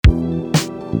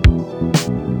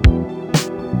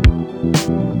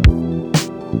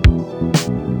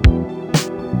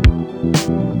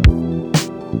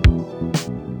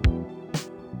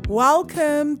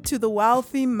Welcome to the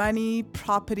Wealthy Money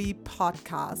Property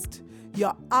Podcast,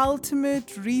 your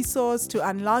ultimate resource to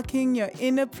unlocking your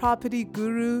inner property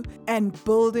guru and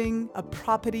building a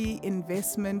property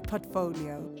investment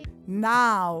portfolio.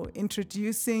 Now,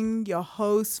 introducing your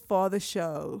host for the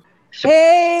show.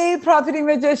 Hey, property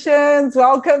magicians,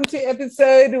 welcome to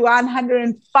episode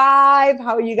 105.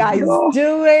 How are you guys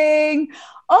doing?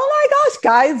 Oh my gosh,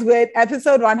 guys, we're at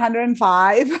episode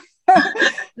 105.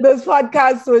 This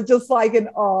podcast was just like an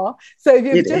awe. So if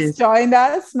you've just joined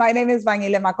us, my name is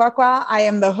Vangile Makwakwa. I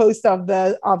am the host of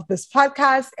this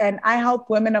podcast, and I help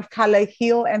women of color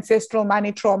heal ancestral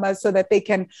money trauma so that they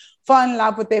can fall in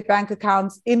love with their bank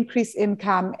accounts, increase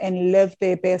income, and live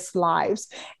their best lives.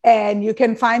 And you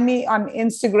can find me on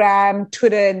Instagram,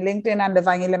 Twitter, and LinkedIn under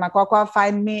Vangile Makwakwa.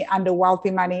 Find me under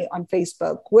Wealthy Money on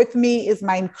Facebook. With me is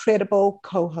my incredible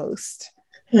co-host.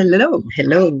 Hello.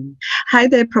 Hi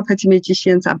there, property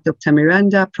magicians. I'm Dr.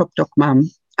 Miranda, Prop Doc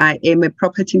Mom. I am a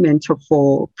property mentor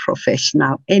for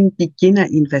professional and beginner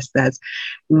investors.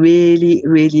 Really,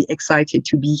 really excited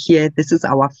to be here. This is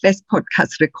our first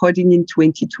podcast recording in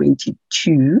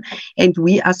 2022, and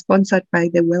we are sponsored by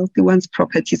the Wealthy Ones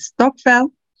Property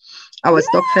Stokvel. Our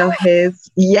Stokvel has,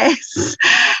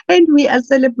 and we are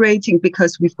celebrating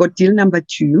because we've got deal number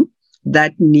 2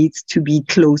 that needs to be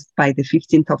closed by the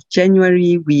 15th of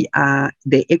January. We are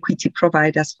the equity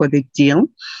providers for the deal.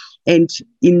 And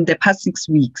in the past 6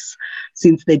 weeks,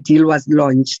 since the deal was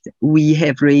launched, we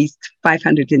have raised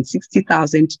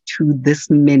 560,000 to this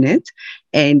minute.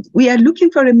 And we are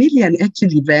looking for $1 million,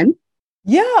 actually, Van.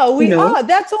 Yeah, we are.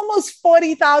 That's almost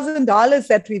 $40,000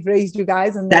 that we've raised, you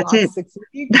guys, in the last 6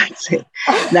 weeks. That's it.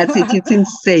 It's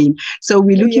insane. So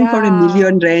we're looking for $1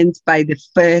 million by the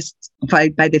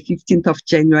 15th of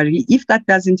January. If that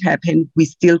doesn't happen, we're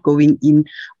still going in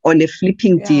on a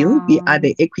flipping deal. We are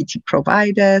the equity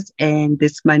providers, and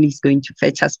this money is going to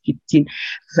fetch us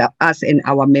us and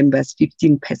our members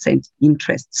 15%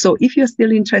 interest. So if you're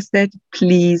still interested,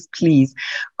 please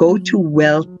go to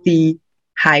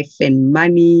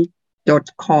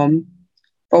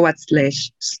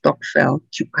wealthymoney.com/Stokvel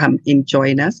to come and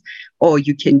join us, or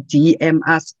you can DM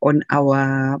us on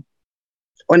our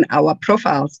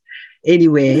profiles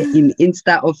anywhere in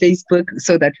Insta or Facebook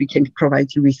so that we can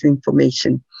provide you with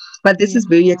information. But this is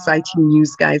very exciting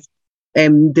news, guys.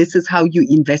 This is how you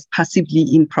invest passively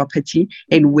in property.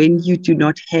 And when you do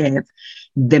not have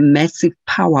the massive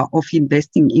power of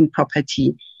investing in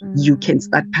property, you can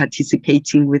start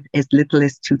participating with as little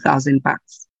as $2,000.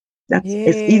 That's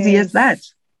as easy as that.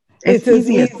 It's as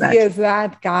easy as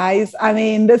that, guys. I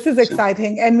mean, this is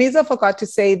exciting. And Misa forgot to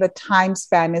say the time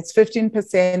span. It's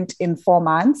 15% in 4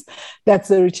 months. That's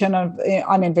the return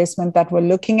on investment that we're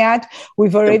looking at.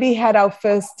 We've already had our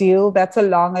first deal. That's a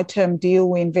longer term deal.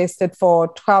 We invested for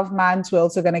 12 months. We're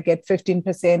also going to get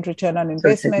 15% return on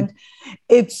investment.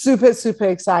 It's super, super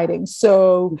exciting.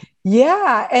 So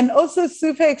yeah. And also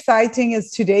super exciting is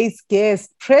today's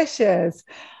guest, Precious.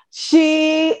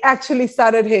 She actually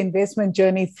started her investment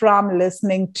journey from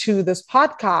listening to this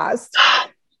podcast.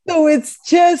 So it's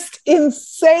just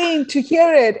insane to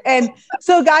hear it. And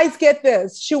so guys, get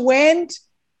this. She went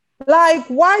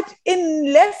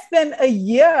in less than a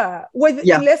year. In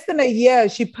less than a year,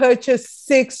 she purchased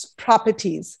 6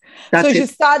 properties. She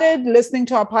started listening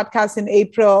to our podcast in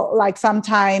April, like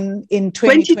sometime in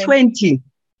 2020.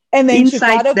 And then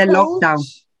inside the lockdown.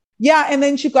 Yeah, and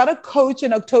then she got a coach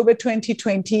in October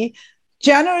 2020.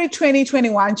 January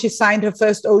 2021, she signed her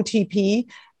first OTP.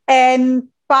 And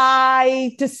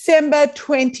by December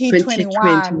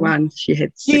 2021 she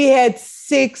had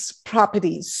 6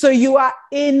 properties. So you are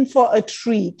in for a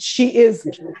treat. She is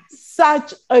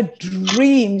such a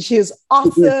dream. She is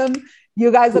awesome.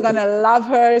 You guys are going to love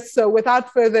her. So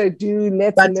without further ado,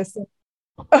 let's listen.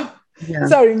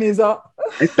 Sorry, Mizo.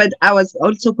 But I was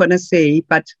also going to say,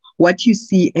 what you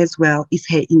see as well is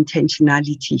her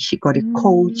intentionality. She got a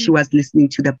coach. She was listening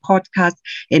to the podcast,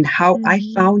 and how I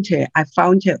found her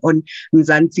on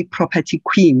Mzansi Property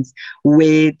Queens,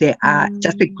 where there are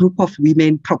just a group of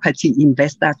women property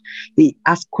investors. They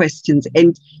ask questions,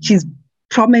 and she's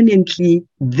prominently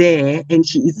there, and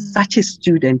she is such a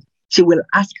student. She will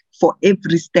ask for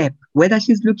every step, whether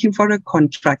she's looking for a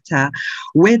contractor,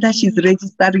 whether she's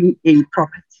registering a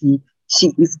property.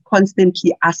 She is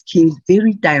constantly asking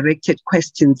very directed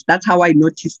questions. That's how I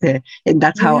noticed her. And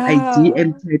that's how I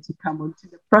DM'd her to come onto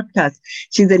the podcast.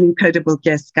 She's an incredible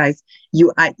guest, guys.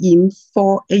 You are in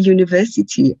for a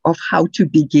university of how to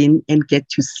begin and get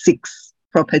to 6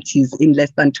 properties in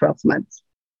less than 12 months.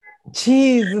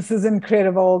 Jeez, this is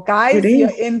incredible. Guys,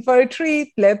 you're in for a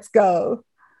treat. Let's go.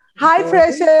 Hi,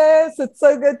 Precious. It's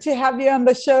so good to have you on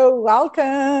the show.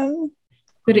 Welcome.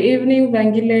 Good evening,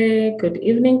 Vangile. Good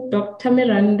evening, Dr.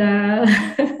 Miranda.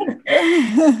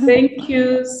 Thank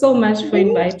you so much for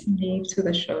inviting me to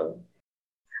the show.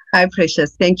 Hi,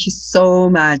 Precious. Thank you so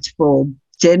much for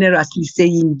generously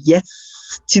saying yes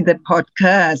to the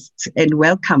podcast and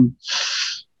welcome.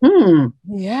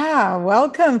 Yeah,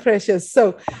 welcome, Precious.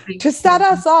 So, to start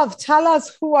us off, tell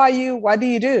us, who are you? What do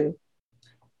you do?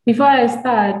 Before I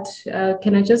start,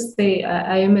 can I just say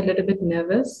I am a little bit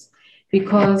nervous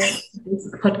because this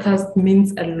podcast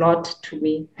means a lot to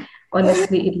me.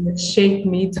 Honestly, it has shaped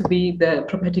me to be the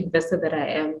property investor that I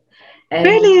am. And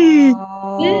Really?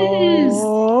 yes.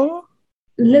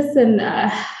 Listen,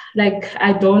 I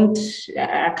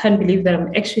can't believe that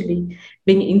I'm actually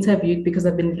being interviewed because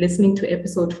I've been listening to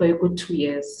episodes for a good 2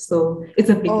 years. So it's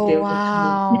a big deal.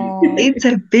 Wow. It's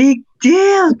a big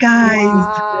deal, guys.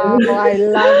 Wow, I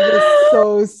love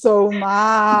this so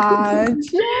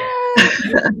much.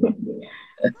 Yeah.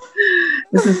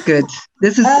 This is good.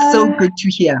 This is so good to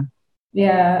hear.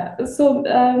 Yeah. So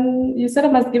you said I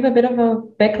must give a bit of a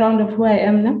background of who I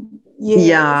am now? Yes.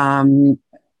 Yeah.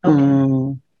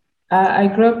 Okay. I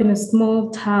grew up in a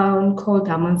small town called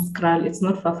Hammanskraal. It's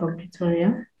not far from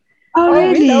Pretoria. Oh,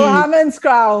 really? We know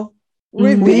Hammanskraal.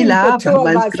 We love the two of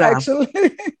us,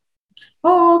 actually.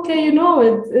 Oh, okay. You know,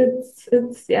 it's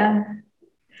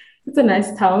a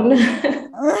nice town.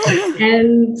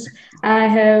 And I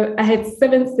had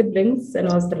 7 siblings, and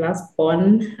I was the last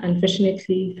born.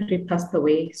 Unfortunately, 3 passed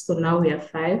away, so now we are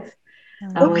 5.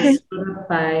 I was brought up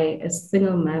by a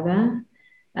single mother,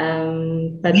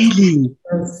 but really? she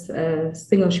was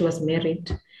single. She was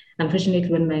married. Unfortunately,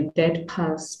 when my dad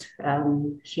passed,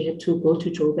 she had to go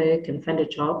to Joburg and find a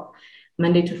job.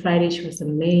 Monday to Friday, she was a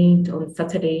maid. On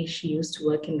Saturday, she used to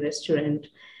work in restaurant.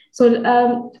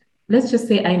 So let's just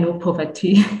say I know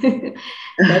poverty.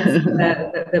 That's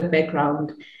the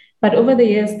background. But over the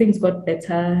years, things got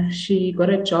better. She got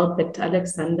a job at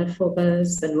Alexander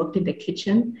Forbes and worked in the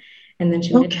kitchen. And then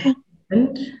she met her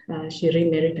husband. She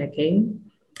remarried again.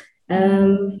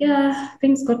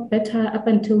 Things got better up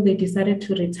until they decided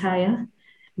to retire.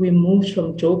 We moved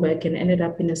from Joburg and ended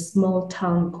up in a small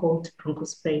town called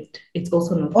Bronkhorstspruit. It's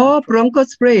also not far.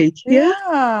 Bronkhorstspruit.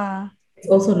 Yeah. It's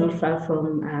also not far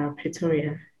from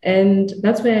Pretoria. And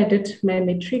that's where I did my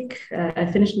matric. I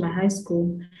finished my high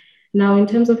school. Now, in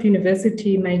terms of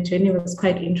university, my journey was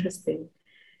quite interesting.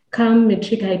 Come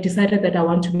matric, I decided that I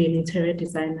want to be an interior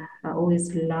designer. I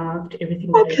always loved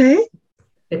everything that I did,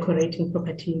 decorating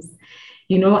properties.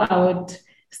 You know, I would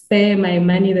spare my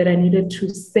money that I needed to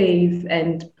save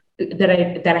and that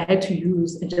I had to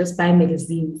use and just buy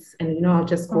magazines. And, you know, I'll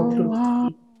just go through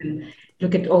and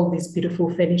look at all these beautiful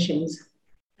furnishings.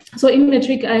 So in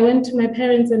matric, I went to my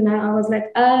parents and I was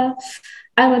like, I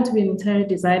want to be an interior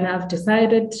designer. I've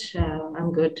decided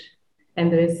I'm good.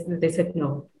 And they said,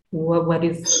 no. What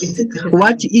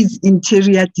is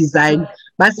interior design?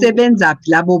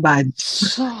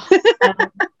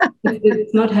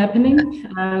 It's not happening.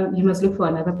 You must look for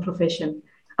another profession.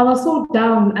 I was so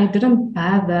down. I didn't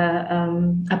bother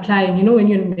applying. You know, when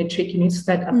you're in matric, you need to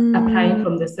start applying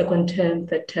from the second term,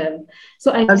 third term.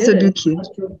 So I did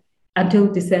until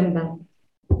December.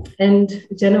 And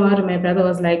January, my brother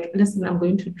was like, listen, I'm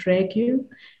going to drag you.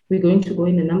 We're going to go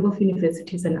in a number of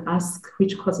universities and ask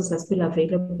which courses are still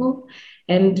available,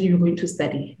 and you're going to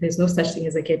study. There's no such thing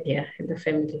as a gap year in the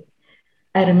family.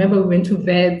 I remember we went to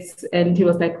VETS and he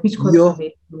was like, which course is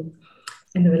available?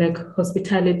 And they were like,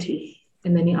 hospitality.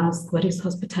 And then he asked, what is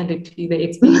hospitality? They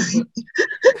explained.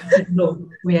 I said, no,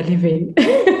 we are leaving.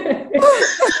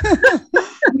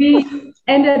 We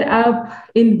ended up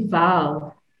in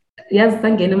Val. Yes,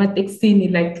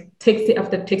 like taxi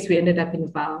after taxi, we ended up in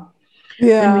Val.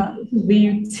 Yeah. When we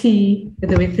VUT,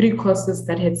 there were 3 courses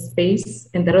that had space,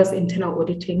 and that was internal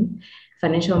auditing,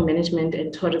 financial management,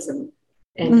 and tourism.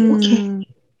 And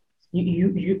you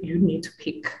need to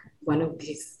pick one of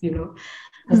these, you know.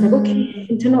 I was like, okay,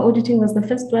 internal auditing was the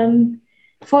first one.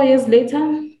 4 years later,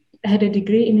 I had a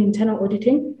degree in internal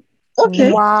auditing.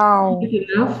 Okay. Wow.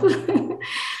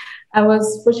 I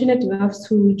was fortunate enough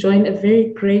to join a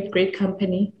very great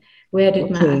company where I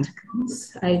did my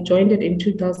articles. I joined it in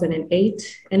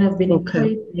 2008, and I've been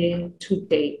employed there to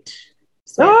date.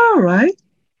 So, all right.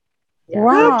 Yeah.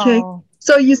 Wow. Okay.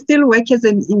 So you still work as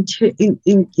an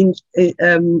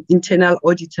internal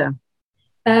auditor?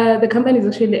 The company is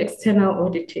actually external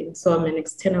auditing, so I'm an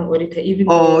external auditor. Even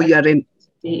though you are in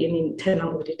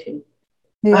internal auditing.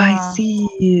 Yeah.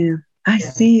 I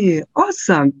see.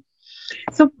 Awesome.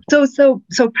 So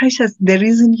Precious, the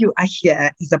reason you are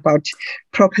here is about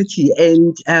property.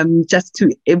 And just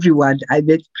to everyone, I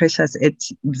met Precious at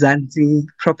Mzansi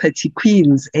Property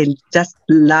Queens and just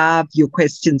love your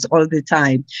questions all the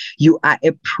time. You are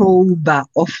a prober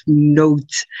of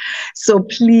note. So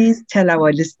please tell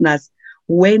our listeners,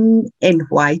 when and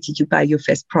why did you buy your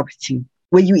first property?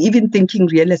 Were you even thinking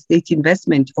real estate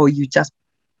investment, or you just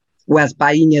was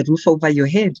buying a roof over your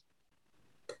head?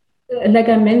 Like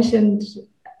I mentioned,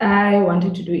 I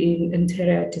wanted to do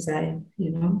interior design,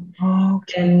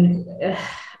 Okay. and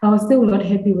I was still not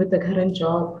happy with the current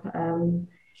job.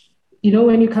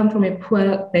 When you come from a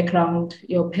poor background,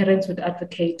 your parents would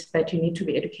advocate that you need to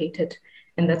be educated,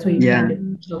 and that's where you Yeah.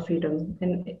 find your freedom.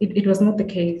 And it was not the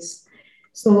case.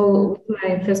 So with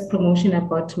my first promotion, I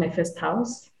bought my first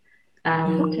house.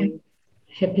 Okay.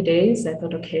 Happy days. I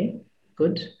thought, okay,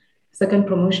 good. Second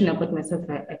promotion, I bought myself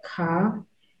a car.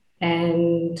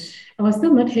 And I was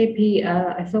still not happy.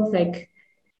 I felt like,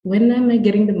 when am I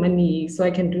getting the money so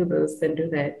I can do this and do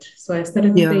that? So I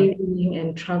started Yeah. saving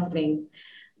and traveling.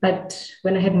 But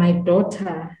when I had my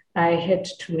daughter, I had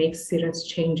to make serious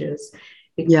changes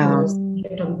because I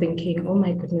kept on thinking, oh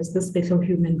my goodness, this little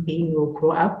human being will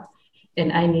grow up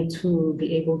and I need to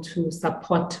be able to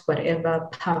support whatever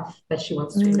path that she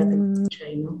wants to end up in the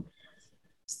future.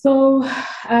 So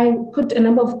I put a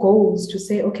number of goals to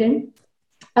say, okay,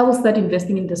 I will start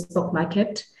investing in the stock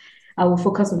market. I will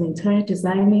focus on interior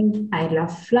designing. I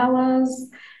love flowers.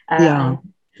 Yeah.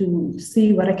 To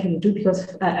see what I can do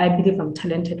because I believe I'm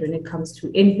talented when it comes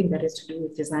to anything that has to do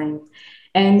with design.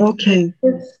 And Okay.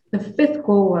 the fifth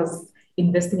goal was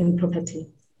investing in property.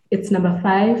 It's number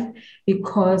 5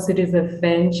 because it is a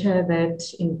venture that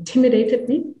intimidated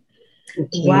me.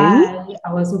 Okay. Why?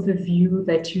 I was of the view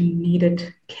that you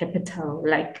needed capital,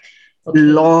 like, okay,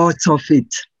 lots of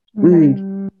it.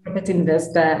 property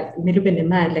investor,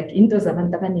 like into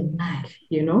zabantu abanemali,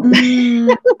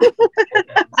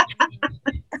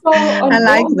 So I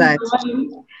like that.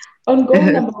 On goal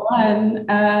number 1,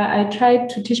 I tried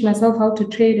to teach myself how to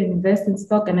trade and invest in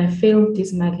stock, and I failed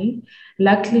dismally.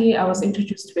 Luckily, I was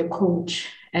introduced to a coach,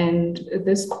 and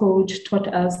this coach taught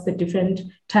us the different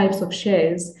types of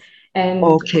shares. And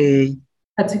Okay.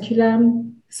 particular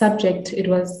subject, it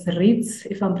was REITs,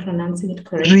 if I'm pronouncing it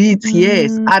correctly. REITs,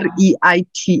 yes.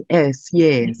 REITs,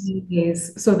 yes.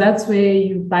 Yes. So that's where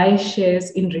you buy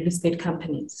shares in real estate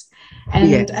companies. And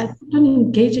Yes. I kept on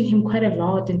engaging him quite a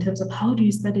lot in terms of how do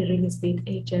you study real estate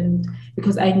agent?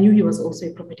 Because I knew he was also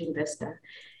a property investor.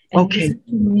 And he said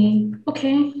to me,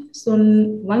 okay, so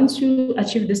once you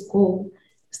achieve this goal,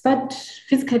 start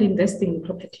physically investing in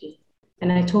property.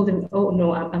 And I told him, oh,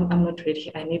 no, I'm not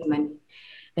ready. I need money.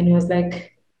 And he was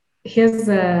like, here's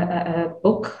a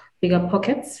book, Bigger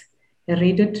Pockets.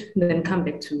 Read it, then come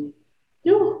back to me.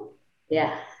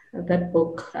 Yeah, that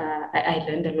book, I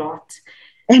learned a lot.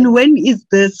 And when is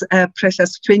this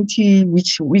Precious 20?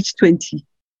 Which 20?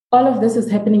 All of this is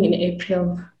happening in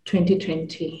April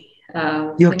 2020.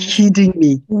 You're kidding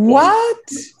me.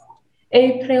 What?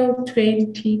 April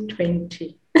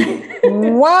 2020.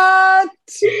 What?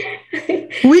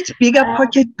 Which Bigger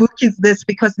Pocket book is this?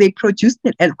 Because they produced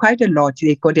it quite a lot.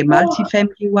 They've got a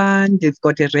multi-family one, they've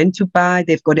got a rent to buy,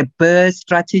 they've got a burst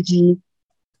strategy.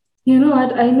 You know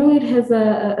what? I know it has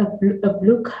a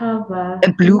blue cover.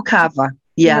 A blue cover,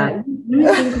 yeah.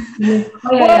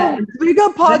 Well,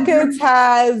 Bigger Pockets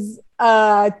has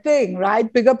a thing,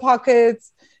 right? Bigger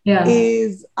Pockets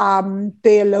is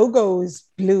their logo is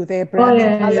blue, their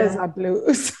branding colors are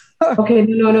blue. Okay,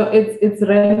 no, it's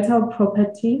rental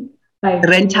property.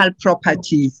 Rental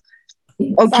properties.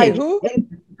 Okay. Who?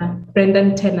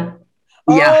 Brendan Tanner.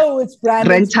 Yeah. Oh, it's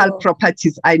Brandon's rental book.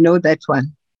 properties. I know that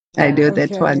one. I know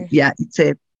that one. Yeah, it's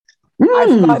a.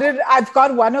 I've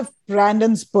got one of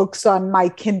Brandon's books on my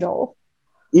Kindle.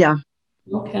 Yeah.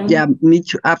 Okay. Yeah, me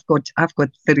too. I've got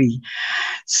 3.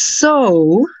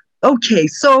 So, okay,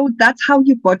 so that's how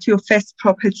you bought your first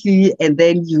property, and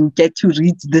then you get to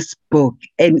read this book,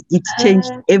 and it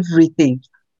changed everything.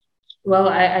 Well,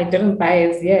 I didn't buy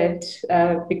as yet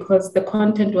because the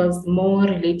content was more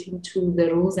relating to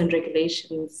the rules and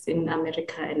regulations in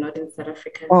America and not in South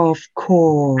Africa. Of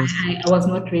course. I was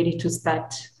not ready to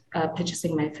start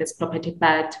purchasing my first property,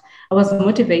 but I was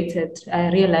motivated. I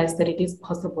realized that it is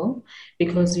possible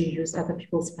because you use other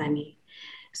people's money.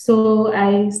 So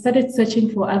I started searching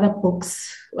for other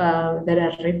books that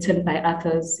are written by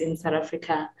authors in South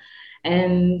Africa.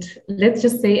 And let's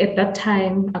just say at that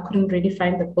time, I couldn't really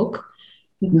find the book.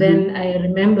 Then I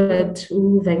remembered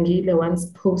Vangile once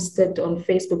posted on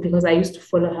Facebook because I used to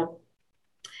follow her.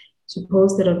 She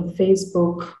posted on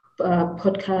Facebook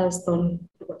podcast on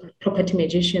Property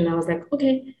Magician. I was like,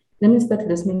 okay, let me start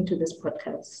listening to this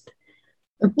podcast.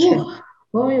 Okay. Oh,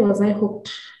 boy, was I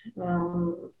hooked.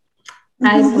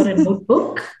 I got a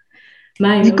notebook.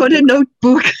 You got a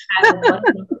notebook. I got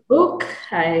a notebook.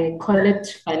 I call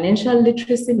it Financial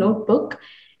Literacy Notebook.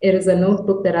 It is a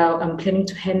notebook that I'm planning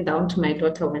to hand down to my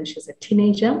daughter when she's a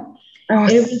teenager.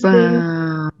 Everything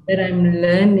Awesome. that I'm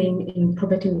learning in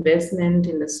property investment,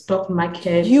 in the stock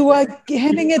market. You are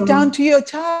handing it down to your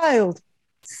child.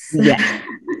 Yeah.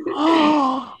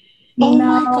 Oh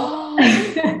my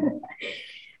God.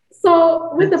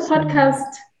 So with the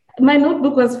podcast, my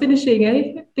notebook was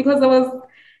finishing, because I was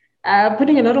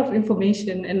putting a lot of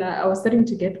information, and I was starting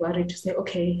to get worried to say,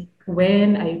 okay,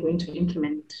 when are you going to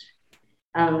implement?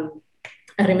 I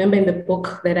remember in the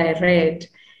book that I read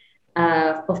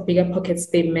of Bigger Pockets,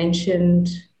 they mentioned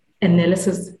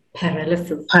analysis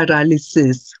paralysis.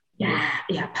 Paralysis.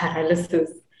 Yeah, paralysis.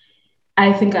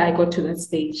 I think I got to that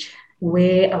stage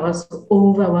where I was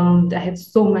overwhelmed. I had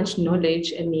so much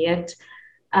knowledge, and yet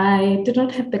I did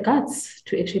not have the guts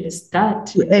to actually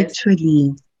start.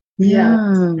 Actually,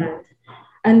 yeah.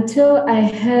 Until I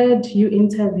heard you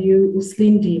interview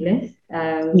Uslin Dile,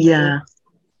 Yeah.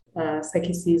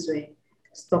 Saki Sizwe,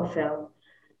 Stockfell.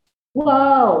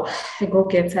 Wow, a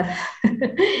go-getter.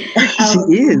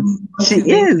 She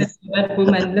is. That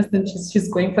woman, listen, she's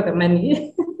going for the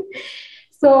money.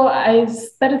 So I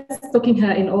started stalking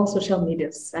her in all social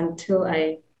medias until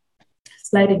I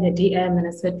slid in her DM and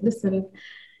I said, listen,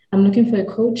 I'm looking for a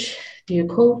coach. Do you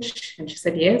coach? And she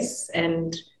said, yes.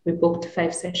 And we booked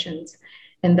 5 sessions.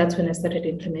 And that's when I started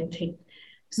implementing.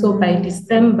 So by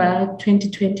December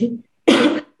 2020,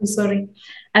 sorry,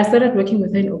 I started working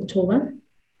with her in October.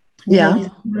 Yeah. In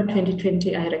December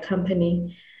 2020, I had a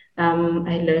company.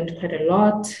 I learned quite a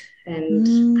lot. And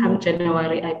come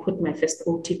January, I put my first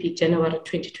OTP, January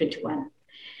 2021.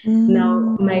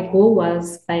 Now, my goal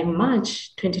was by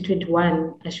March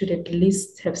 2021, I should at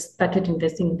least have started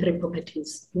investing in 3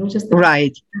 properties. Not just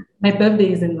right. My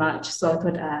birthday is in March. So I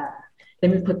thought,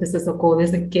 let me put this as a goal,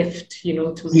 as a gift, to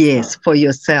myself. Yes, for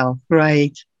yourself,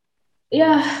 right.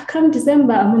 Yeah, come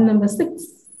December, I'm on number 6.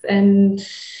 And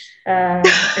to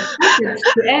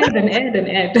add and add and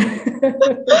add.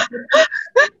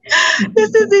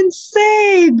 This is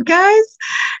insane, guys.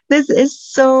 This is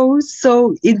so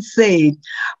insane.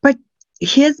 But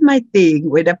here's my thing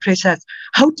with the Precious.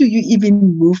 How do you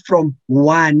even move from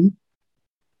 1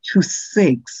 to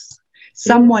 6?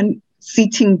 Someone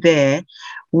sitting there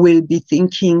will be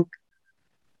thinking,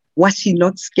 was she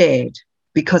not scared?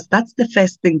 Because that's the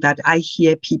first thing that I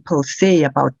hear people say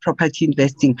about property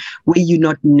investing. Were you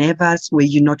not nervous? Were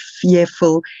you not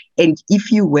fearful? And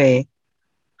if you were,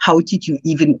 how did you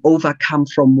even overcome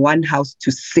from 1 house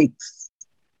to 6?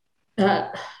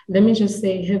 Let me just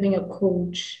say, having a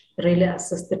coach really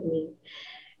assisted me.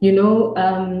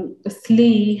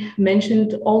 Slee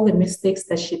mentioned all the mistakes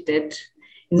that she did,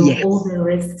 Yes. all the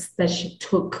risks that she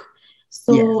took.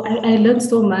 So yes. I learned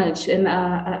so much, and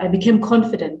I became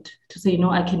confident to say,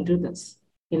 I can do this,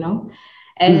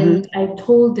 And I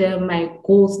told them my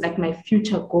goals, like my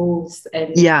future goals,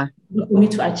 and for me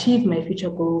to achieve my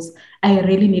future goals, I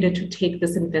really needed to take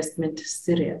this investment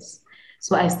serious.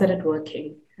 So I started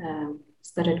working,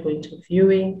 started going to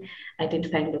viewing,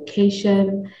 identifying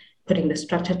location, putting the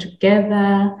structure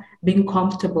together, being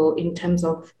comfortable in terms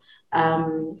of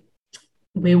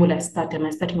where will I start? Am I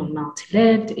starting on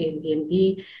multi-let,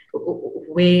 Airbnb?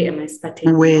 Where am I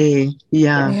starting? Where?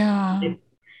 Yeah.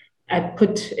 I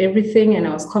put everything and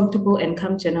I was comfortable, and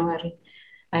come January,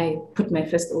 I put my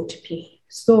first OTP.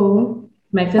 So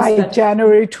my first by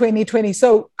January 2020.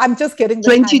 So I'm just getting the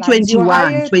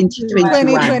 2021.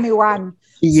 2021.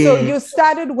 Yes. So you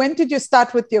started, when did you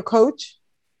start with your coach?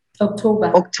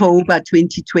 October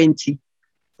 2020.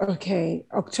 Okay,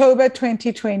 October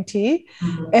 2020.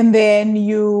 And then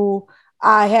you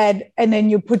then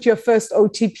you put your first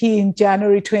OTP in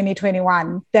January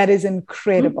 2021. That is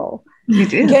incredible.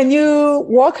 It is. Can you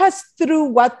walk us through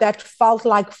what that felt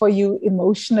like for you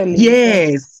emotionally?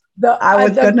 Yes. I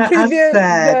was going to ask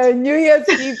that. The New Year's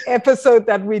Eve episode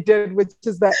that we did, which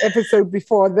is the episode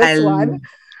before this one,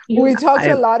 we talked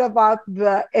a lot about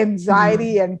the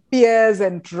anxiety and fears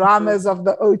and dramas of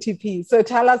the OTP. So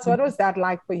tell us, what was that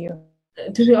like for you?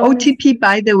 OTP,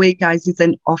 by the way, guys, is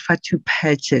an offer to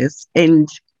purchase. And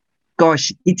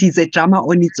gosh, it is a drama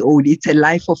on its own. It's a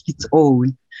life of its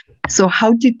own. So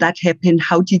how did that happen?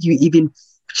 How did you even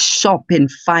shop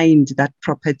and find that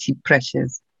property,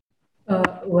 Precious?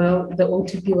 Well, the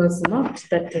OTP was not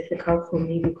that difficult for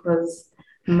me because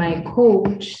my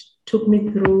coach took me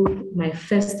through my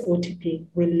first OTP.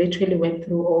 We literally went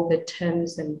through all the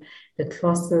terms and the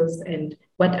clauses and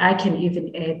what I can even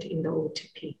add in the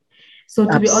OTP. So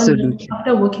to be honest,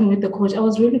 after working with the coach, I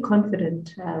was really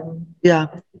confident.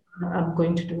 I'm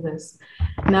going to do this.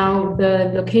 Now,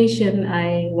 the location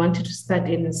I wanted to start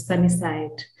in is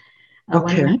Sunnyside.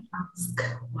 Okay. One might ask,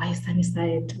 why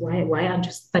Sunnyside? Why aren't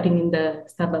you studying in the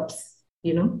suburbs,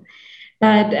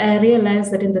 But I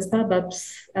realized that in the suburbs,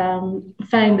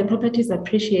 fine, the properties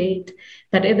appreciate,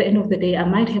 but at the end of the day, I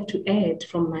might have to add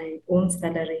from my own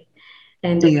salary.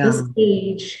 And at this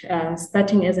stage,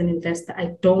 starting as an investor, I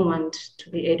don't want to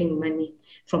be adding money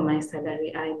from my salary.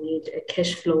 I need a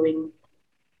cash flowing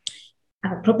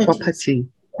property.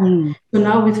 So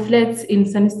now with flats in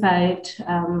Sunnyside,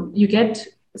 you get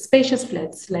spacious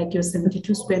flats like your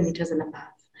 72 square meters and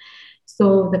above. So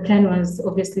the plan was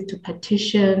obviously to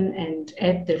partition and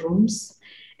add the rooms.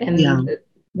 And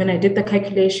when I did the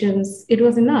calculations, it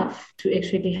was enough to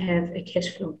actually have a cash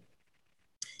flow.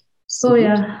 So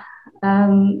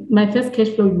my first cash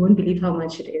flow, you won't believe how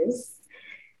much it is.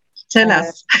 Tell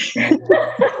us.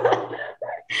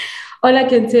 All I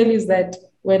can tell you is that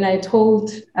when I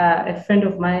told a friend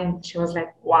of mine, she was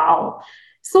like, wow,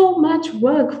 so much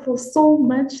work for so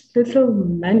much little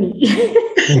money.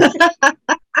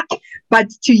 But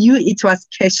to you, it was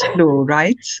cash flow,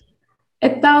 right?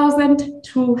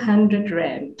 1,200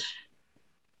 Rand.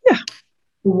 Yeah.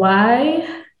 Why?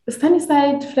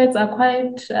 Sunnyside flats are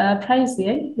quite pricey.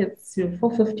 Eh? It's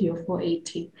 450 or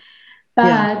 480.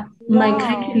 But my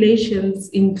calculations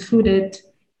included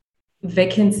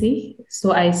vacancy.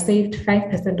 So I saved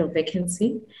 5% of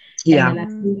vacancy. Yeah. And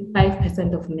then I saved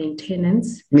 5% of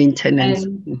maintenance. And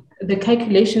the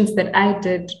calculations that I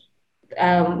did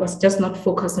was just not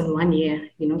focused on 1 year,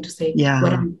 to say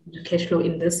what I'm going to cash flow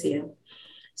in this year.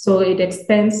 So it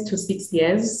extends to 6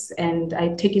 years, and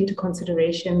I take into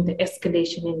consideration the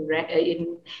escalation in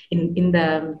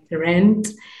the rent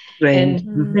and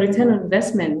the return on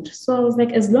investment. So I was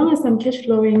like, as long as I'm cash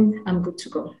flowing, I'm good to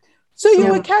go. So you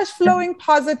were cash flowing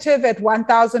positive at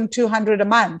 1,200 a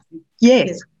month?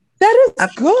 Yes. That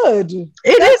is good.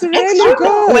 That's really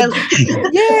good. Well,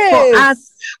 yes.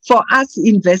 For us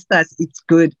investors, it's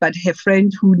good. But her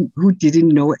friend who didn't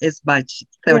know as much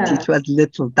thought it was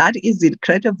little. That is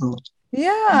incredible.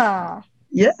 Yeah.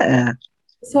 Yeah.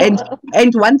 So,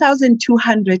 and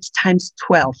 1,200 times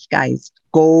 12, guys.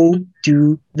 Go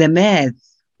do the math,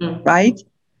 right?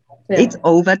 Yeah. It's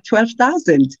over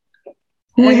 12,000.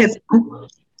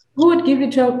 Who would give you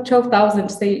 12,000?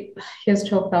 Say, here's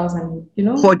 12,000,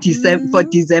 For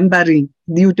December,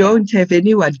 you don't have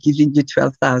anyone giving you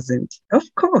 12,000. Of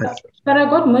course. But I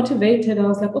got motivated. I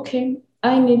was like, okay,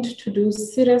 I need to do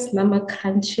serious number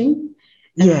crunching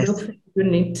and look for a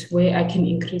unit where I can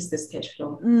increase this cash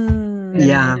flow.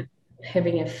 And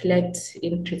having a flat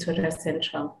in Pretoria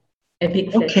Central, a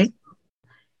big flat. Okay.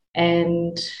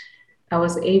 And I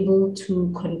was able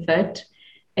to convert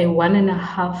a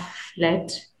 1.5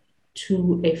 flat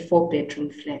to a 4-bedroom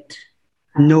flat.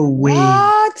 No way.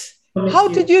 What? How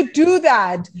did you do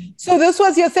that? So this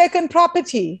was your second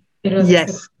property? It was yes.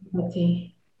 a second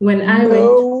property. When I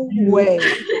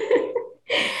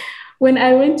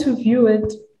went to view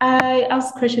it, I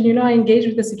asked question, I engaged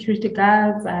with the security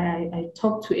guards, I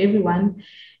talked to everyone.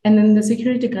 And then the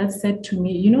security guard said to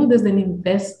me, there's an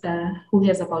investor who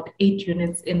has about 8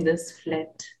 units in this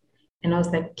flat. And I was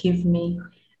like, give me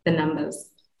the numbers.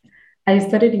 I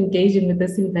started engaging with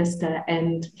this investor,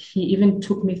 and he even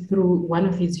took me through one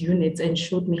of his units and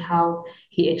showed me how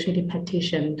he actually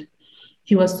partitioned.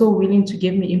 He was so willing to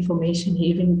give me information. He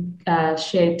even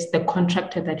shared the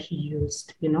contractor that he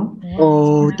used,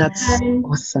 Oh, that's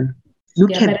awesome.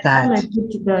 Look at that. When I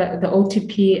did the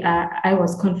OTP, I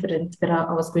was confident that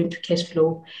I was going to cash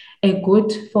flow a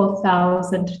good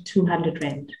 4,200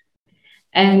 Rand.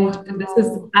 And this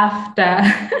is after...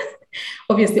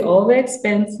 obviously all the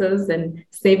expenses and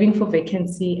saving for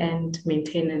vacancy and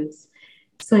maintenance.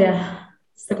 So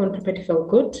second property felt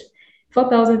good.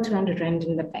 4,200 Rand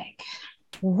in the bag.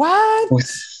 What?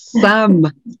 Awesome.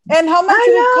 And how much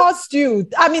did it cost you?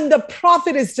 I mean, the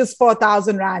profit is just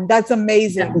 4,000 Rand. That's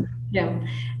amazing. Yeah.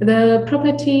 The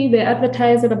property, they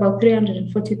advertised at about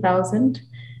 340,000.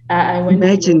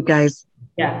 Imagine, guys.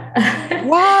 Yeah.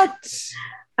 What?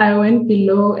 I went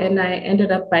below and I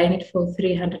ended up buying it for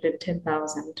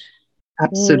 310,000.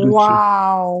 Absolutely.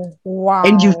 Wow.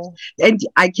 And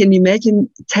I can imagine,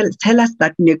 tell us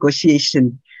that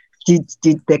negotiation. Did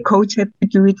the coach have to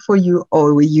do it for you,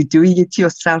 or were you doing it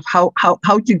yourself? How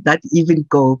did that even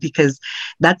go? Because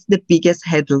that's the biggest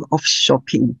hurdle of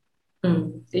shopping.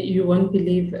 You won't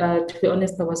believe, to be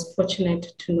honest, I was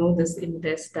fortunate to know this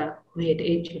investor who had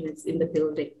 8 units in the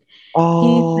building. He said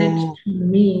Oh, to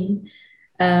me,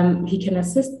 he can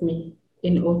assist me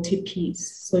in OTPs.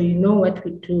 So you know what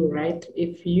we do, right?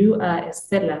 If you are a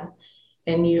seller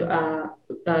and you are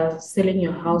selling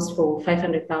your house for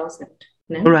 500,000,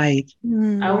 no? right.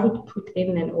 I would put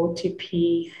in an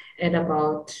OTP at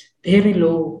about very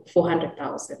low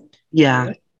 400,000. Yeah.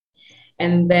 Okay?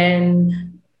 And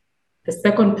then the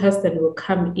second person will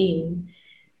come in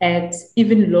at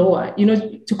even lower,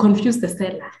 to confuse the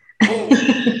seller.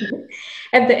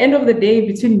 At the end of the day,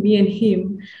 between me and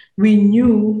him, we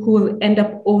knew who will end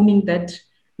up owning that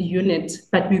unit,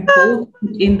 but we both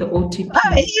put in the OTP.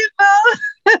 Evil.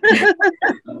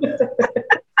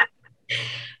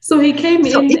 So he came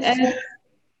So in it's at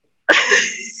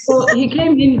so he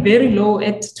came in very low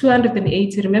at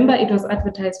 280. Remember, it was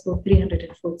advertised for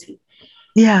 340.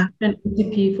 yeah. An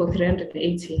OTP for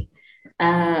 380.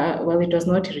 Well, it was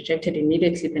not rejected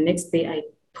immediately. The next day, I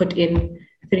put in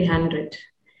 300.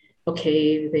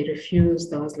 Okay, they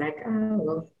refused. I was like,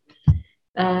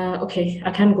 okay,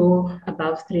 I can't go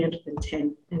above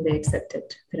 310. And they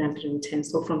accepted 310.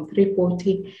 So from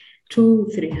 340 to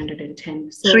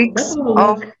 310. So that's Tricks how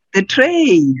I of work. the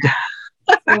trade.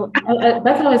 So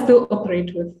that's how I still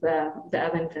operate with the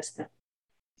other investor.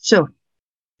 Sure.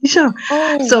 Sure.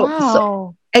 Oh, So,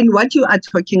 wow. and what you are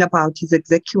talking about is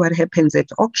exactly what happens at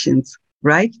auctions,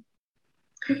 right?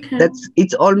 Okay.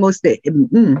 It's almost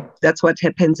that's what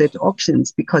happens at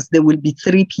auctions, because there will be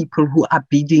three people who are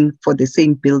bidding for the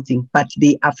same building, but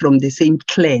they are from the same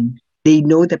clan. They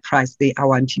know the price they are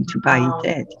wanting to buy it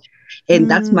at. And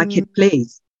that's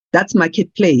marketplace. That's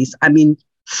marketplace. I mean,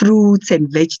 fruits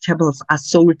and vegetables are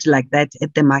sold like that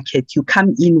at the market. You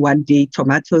come in one day,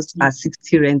 tomatoes are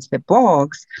 60 rands per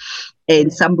box,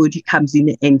 and somebody comes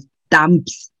in and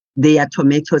dumps their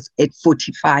tomatoes at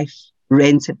 45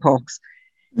 rands a box.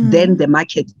 Then the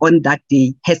market on that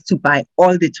day has to buy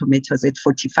all the tomatoes at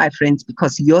 45 rands,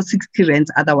 because your 60 rands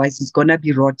otherwise is going to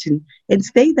be rotten and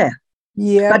stay there.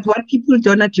 Yeah. But what people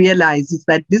do not realize is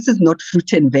that this is not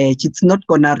fruit and veg. It's not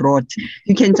going to rot.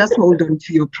 You can just hold on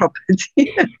to your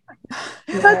property.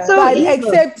 That's so But evil.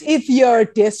 except if you're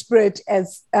desperate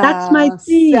as That's my a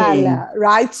thing. seller,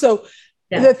 right? So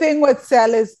the thing with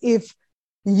sellers, if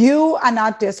you are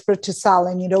not desperate to sell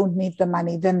and you don't need the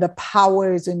money, then the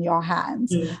power is in your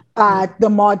hands. But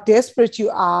the more desperate you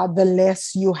are, the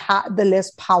less you have, the less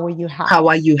power you have.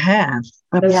 Power you have.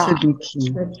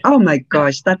 Absolutely. Yeah. Oh my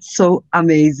gosh, that's so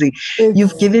amazing.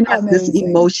 You've given us this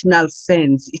emotional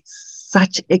sense. It's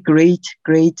such a great,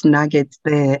 great nugget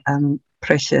there,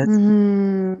 Precious.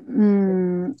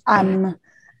 I'm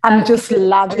just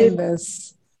loving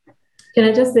this. Can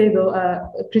I just say though,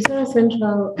 Pretoria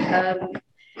Central,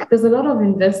 there's a lot of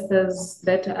investors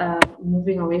that are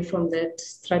moving away from that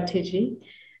strategy.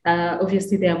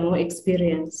 Obviously, they are more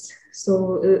experienced.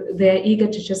 So they're eager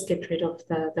to just get rid of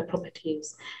the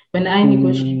properties. When I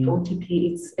negotiate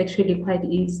OTP, it's actually quite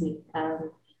easy. A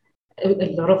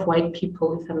lot of white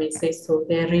people, if I may say so,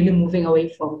 they're really moving away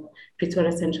from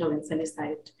Pretoria Central and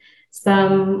Sunnyside.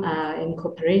 Some are in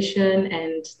cooperation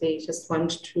and they just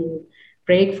want to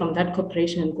break from that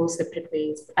cooperation and go separate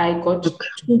ways. I got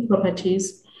 2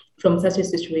 properties from such a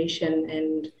situation,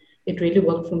 and it really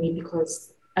worked for me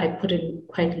because I put it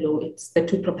quite low. It's the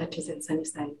 2 properties in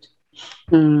Sunnyside.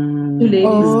 2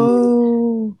 ladies,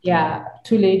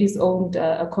 two ladies owned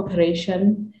a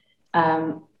corporation.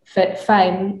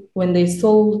 Fine. When they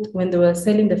were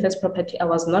selling the first property, I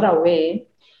was not aware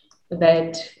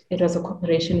that it was a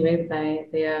corporation whereby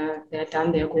they are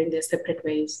going their separate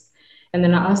ways. And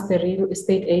then I asked the real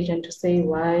estate agent to say,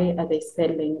 why are they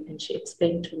selling? And she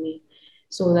explained to me.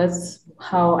 So that's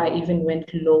how I even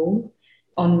went low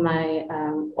on my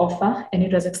offer, and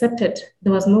it was accepted.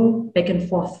 There was no back and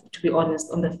forth, to be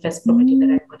honest, on the first property that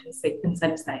I got in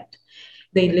Sunnyside.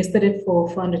 They listed it for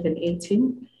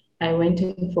 418. I went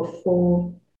in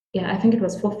for I think it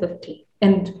was 450.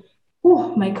 And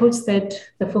my coach said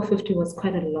the 450 was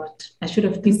quite a lot. I should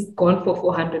have gone for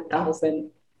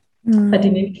 400,000. But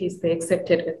in any case, they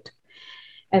accepted it.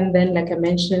 And then, like I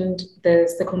mentioned, the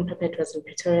second property was in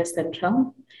Pretoria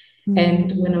Central.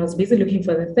 And when I was busy looking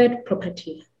for the third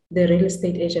property, the real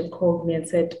estate agent called me and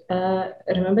said,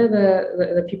 remember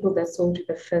the people that sold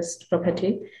the first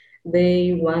property?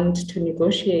 They want to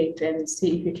negotiate and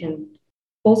see if you can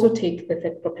also take the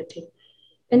third property.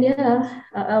 And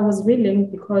I was willing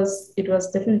because it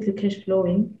was definitely cash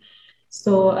flowing.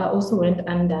 So I also went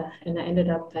under and I ended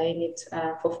up buying it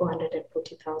for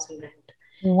 440,000 rand.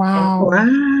 Wow.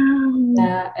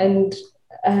 And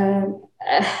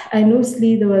I know,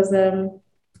 Slee, there was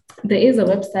there is a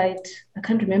website, I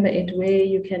can't remember it, where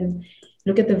you can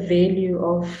look at the value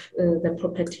of the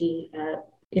property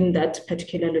in that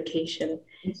particular location.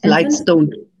 And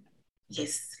Lightstone.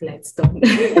 Yes, Lightstone.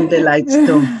 On the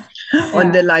Lightstone.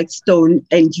 On the Lightstone,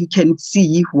 and you can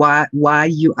see why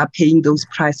you are paying those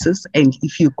prices. And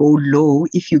if you go low,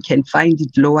 if you can find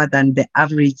it lower than the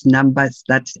average numbers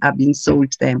that are being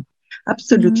sold them.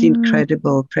 Absolutely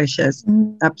incredible, Precious.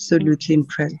 Absolutely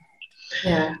incredible.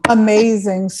 Yeah.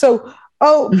 Amazing. So,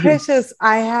 Precious,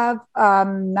 I have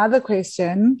another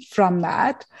question from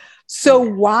that. So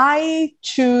why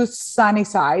choose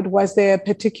Sunnyside? Was there a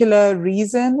particular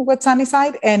reason with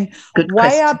Sunnyside? And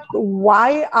why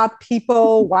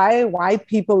people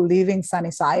leaving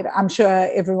Sunnyside? I'm sure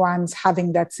everyone's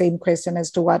having that same question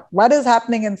as to what is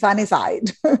happening in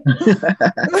Sunnyside.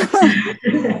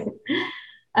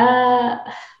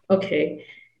 Okay.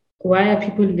 Why are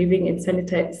people living in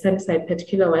Sunnyside,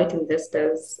 particular white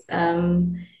investors?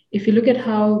 If you look at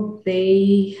how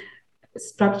they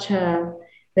structure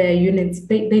their units,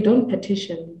 they don't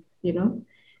partition, you know?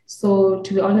 So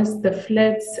to be honest, the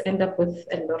flats end up with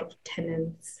a lot of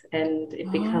tenants and it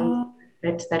becomes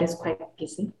that is quite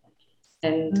busy.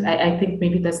 And I think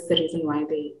maybe that's the reason why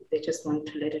they just want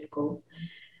to let it go.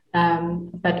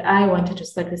 But I wanted to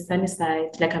start with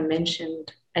Sunnyside. Like I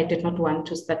mentioned, I did not want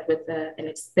to start with an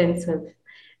expensive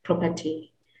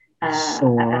property. I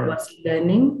was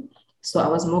learning, so I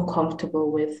was more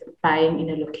comfortable with buying in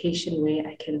a location where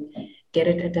I can get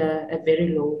it at a very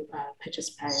low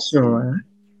purchase price. Sure.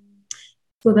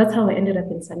 So that's how I ended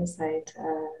up in Sunnyside.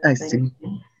 I see.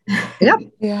 Yep.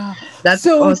 Yeah. That's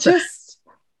so awesome.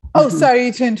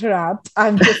 Sorry to interrupt.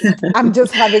 I'm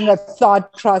just having a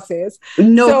thought process.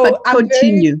 No, so but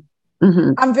continue.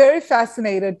 I'm very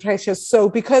fascinated, Precious. So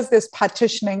because there's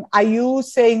partitioning, are you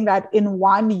saying that in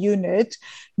one unit,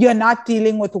 you're not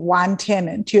dealing with one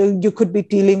tenant? You could be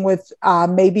dealing with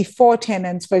maybe 4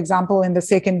 tenants, for example, in the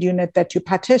second unit that you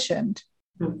partitioned?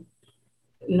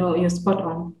 No, you're spot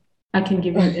on. I can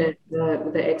give you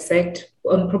the exact,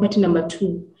 on property number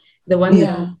 2, the one that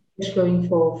I'm showing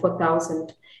for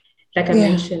 4,000. Like I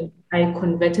mentioned, I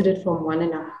converted it from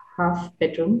 1.5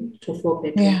 bedroom to 4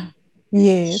 bedroom. Yeah.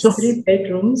 Yes. So 3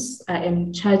 bedrooms, I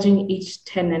am charging each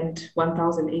tenant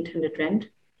 1,800 rand.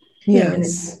 Yes. And in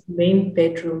the main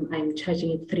bedroom, I'm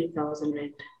charging it 3,000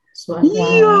 rand. So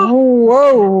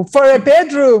whoa, for a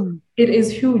bedroom. It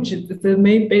is huge. It's the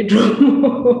main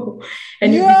bedroom.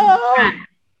 And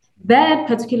that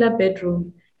particular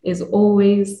bedroom is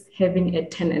always having a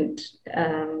tenant.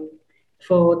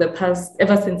 For the past,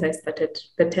 ever since I started,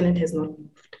 the tenant has not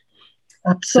moved.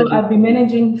 Absolutely. So I've been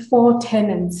managing 4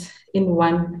 tenants in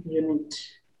one unit.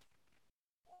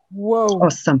 Whoa.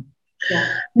 Awesome. Yeah.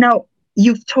 Now,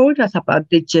 you've told us about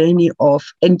the journey of,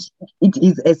 and it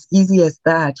is as easy as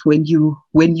that when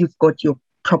you've got your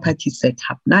property set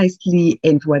up nicely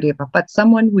and whatever, but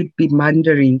someone would be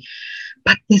wondering,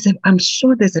 but I'm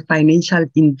sure there's a financial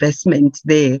investment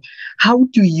there. How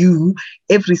do you,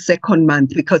 every second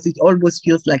month, because it almost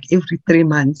feels like every 3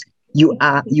 months, you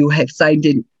have signed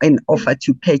an offer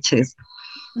to purchase.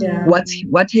 Yeah.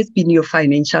 What has been your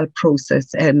financial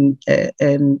process,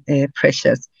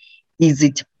 Precious? Is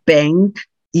it bank?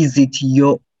 Is it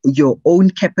your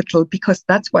own capital? Because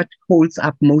that's what holds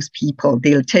up most people.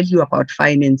 They'll tell you about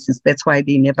finances. That's why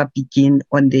they never begin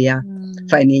on their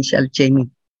financial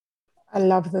journey. I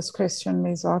love this question,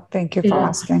 Lizo. Thank you for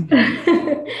asking.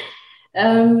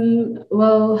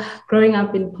 Well, growing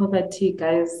up in poverty,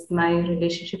 guys, my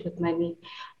relationship with money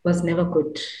was never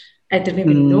good. I didn't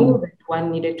even know that one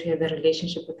needed to have a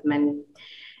relationship with money.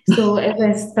 So as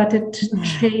I started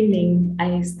training,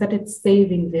 I started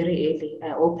saving very early.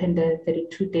 I opened a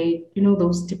 32-day,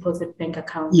 those deposit bank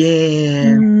accounts.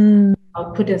 Yeah.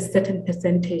 I'll put a certain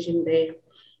percentage in there.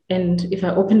 And if I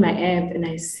open my app and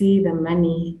I see the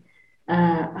money,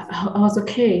 I was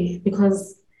okay,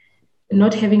 because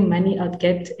not having money, I'd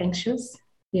get anxious,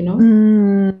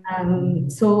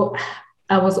 So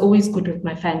I was always good with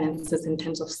my finances in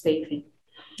terms of saving.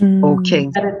 Okay.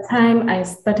 At the time I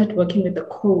started working with a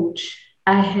coach,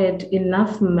 I had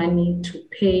enough money to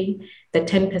pay the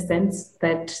 10%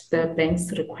 that the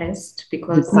banks request,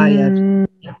 because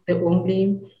they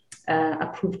only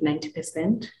approved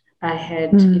 90%. I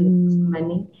had enough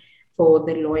money for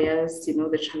the lawyers,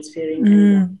 the transferring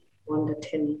and on the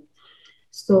tenant.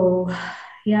 So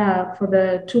for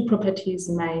the 2 properties,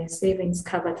 my savings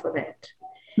covered for that.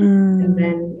 And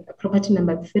then property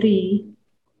number 3,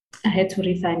 I had to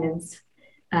refinance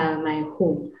my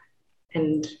home.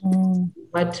 And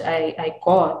what I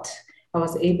got, I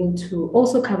was able to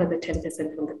also cover the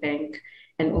 10% from the bank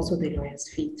and also the lawyer's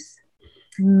fees.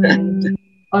 And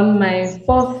On my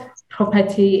fourth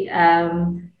property,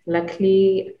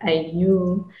 luckily I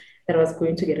knew that I was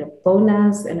going to get a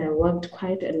bonus, and I worked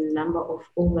quite a number of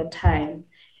overtime,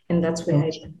 and that's where I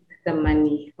Okay. put the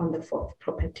money on the fourth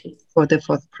property. For the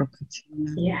fourth property.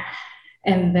 Yeah,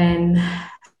 and then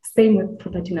same with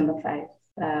property number five.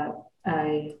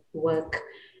 I work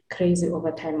crazy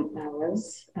overtime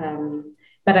hours,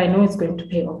 but I know it's going to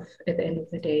pay off at the end of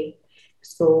the day.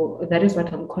 So that is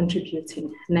what I'm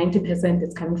contributing. 90%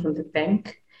 is coming from the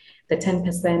bank. The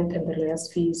 10% and the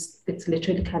lawyer's fees, it's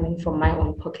literally coming from my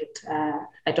own pocket.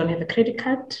 I don't have a credit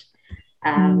card.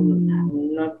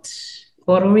 I'm not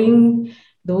borrowing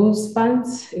those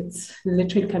funds. It's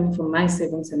literally coming from my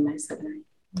savings and my salary.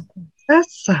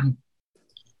 Awesome.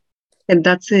 And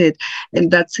that's it. And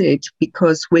that's it.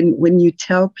 Because when you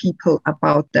tell people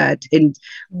about that, and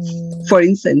for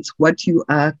instance, what you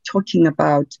are talking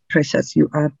about, Precious, you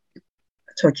are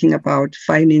talking about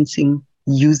financing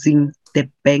using the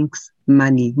bank's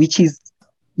money, which is,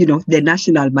 the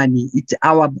national money. It's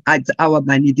our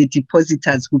money, the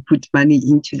depositors who put money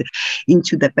into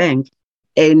the bank.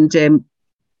 And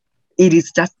it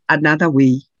is just another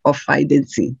way of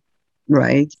financing,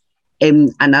 right?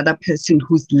 And another person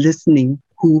who's listening,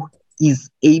 who is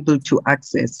able to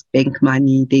access bank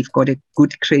money, they've got a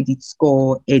good credit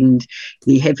score, and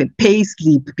they have a pay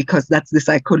slip, because that's the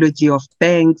psychology of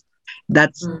banks.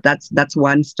 That's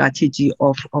one strategy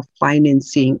of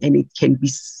financing, and it can be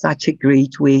such a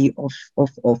great way of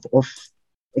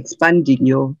expanding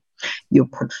your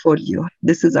portfolio.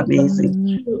 This is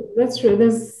amazing. That's true.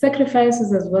 There's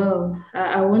sacrifices as well.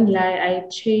 I won't lie. I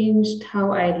changed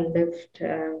how I lived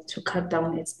to cut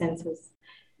down expenses.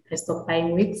 I stopped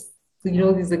buying wigs.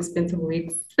 These expensive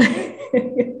wigs.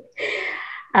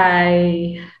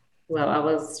 I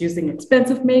was using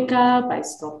expensive makeup. I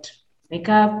stopped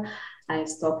makeup. I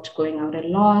stopped going out a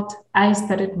lot. I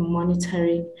started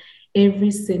monitoring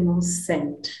every single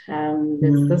cent.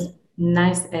 There's this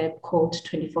nice app called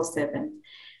 24/7,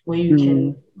 where you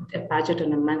can put a budget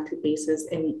on a monthly basis,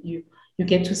 and you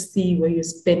get to see where you're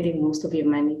spending most of your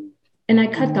money. And I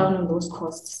cut down on those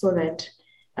costs so that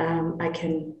I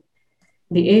can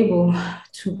be able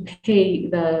to pay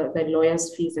the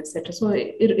lawyer's fees, etc. So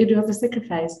it was a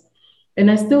sacrifice, and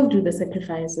I still do the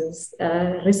sacrifices.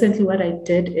 Recently, what I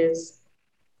did is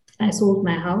I sold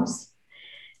my house,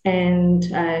 and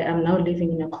I am now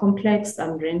living in a complex.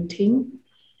 I'm renting.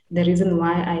 The reason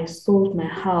why I sold my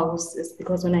house is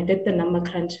because when I did the number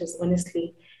crunches,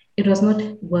 honestly, it was not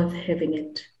worth having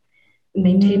it.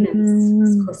 Maintenance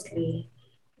was costly.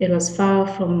 It was far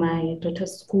from my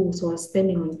daughter's school, so I was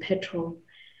spending on petrol.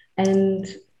 And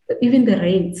even the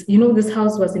rates, this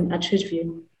house was in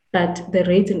Atteridgeville, but the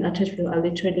rates in Atteridgeville are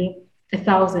literally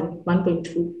 1,000,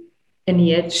 1.2, and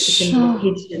yet it's in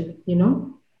location.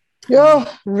 Your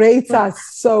rates are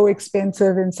so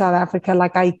expensive in South Africa.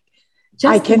 Like I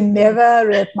can never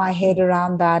wrap my head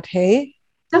around that. Hey,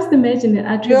 just imagine it.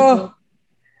 I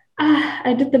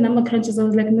did the number crunches. I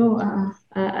was like, no,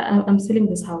 I'm selling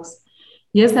this house.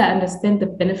 Yes, I understand the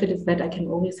benefit is that I can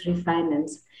always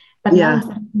refinance, but now I'm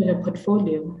starting with a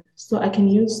portfolio, so I can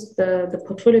use the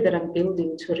portfolio that I'm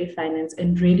building to refinance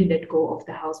and really let go of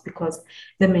the house, because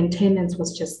the maintenance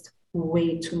was just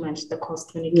way too much. The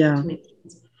cost when it came to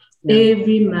maintenance.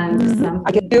 Every month,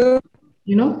 something,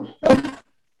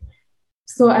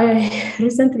 So I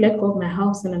recently let go of my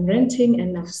house, and I'm renting,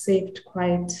 and I've saved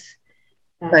quite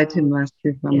a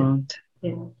massive amount.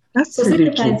 Yeah.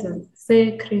 Absolutely. So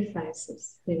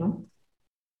sacrifices,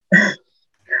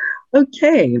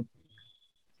 Okay.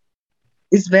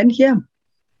 Is Van here?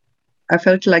 I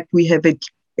felt like we have a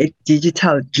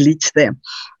digital glitch there.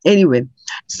 Anyway,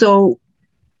 so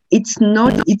it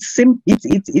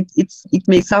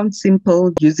may sound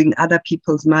simple, using other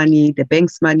people's money, the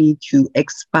bank's money, to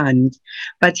expand.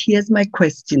 But here's my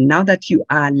question. Now that you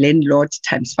are landlord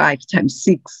times 5, times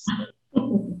 6,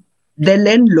 the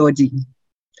landlording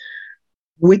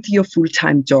with your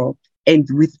full-time job and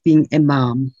with being a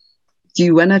mom, do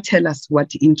you want to tell us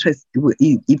what interest,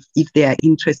 if there are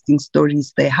interesting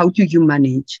stories there? How do you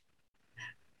manage?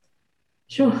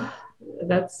 Sure.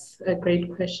 That's a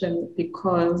great question,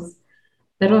 because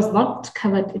that was not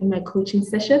covered in my coaching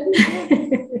session.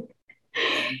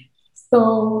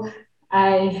 So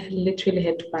I literally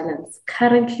had to balance.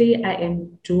 Currently, I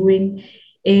am doing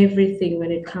everything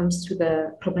when it comes to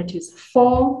the properties.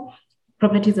 4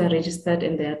 properties are registered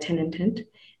and they are tenanted.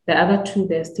 The other 2,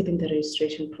 they're still in the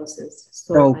registration process.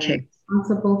 So I'm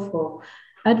responsible for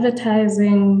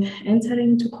advertising,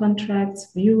 entering into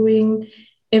contracts, viewing,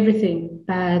 everything.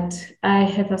 But I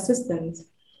have assistants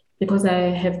because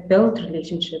I have built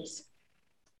relationships.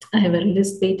 I have a real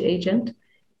estate agent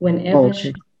Whenever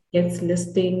she gets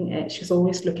listing, she's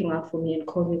always looking out for me and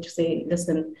calls me to say,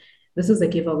 listen, this is a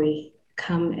giveaway.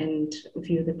 Come and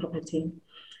view the property.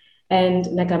 And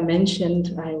like I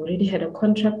mentioned, I already had a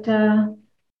contractor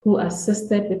who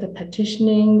assisted with the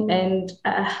partitioning, and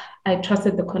I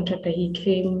trusted the contractor. He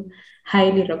came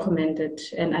highly recommended,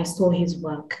 and I saw his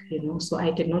work, so I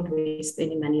did not waste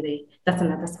any money there. That's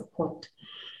another support.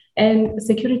 And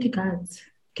security guards,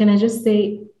 can I just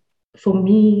say, for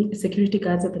me, security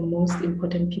guards are the most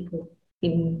important people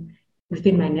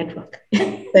within my network.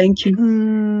 Thank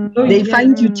you. They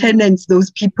find you tenants, those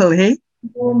people, hey?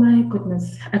 Oh my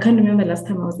goodness. I can't remember last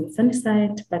time I was in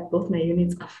Sunnyside, but both my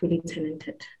units are fully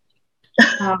tenanted.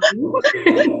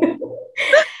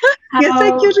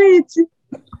 Security.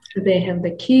 They have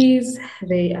the keys.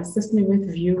 They assist me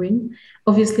with viewing.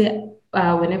 Obviously,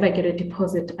 whenever I get a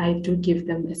deposit, I do give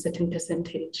them a certain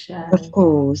percentage. Of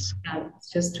course.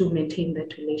 Just to maintain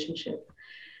that relationship.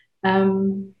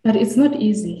 But it's not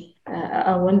easy.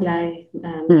 I won't lie.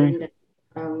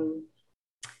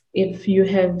 If you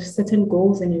have certain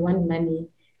goals and you want money,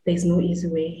 there's no easy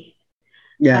way.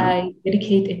 Yeah. I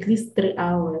dedicate at least 3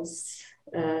 hours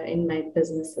in my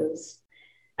businesses.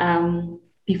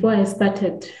 Before I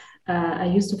started, I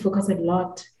used to focus a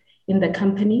lot in the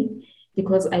company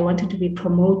because I wanted to be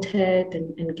promoted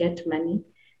and get money.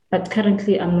 But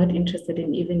currently, I'm not interested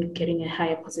in even getting a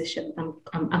higher position.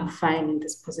 I'm fine in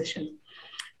this position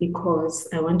because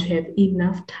I want to have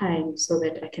enough time so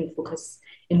that I can focus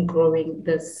in growing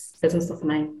this business of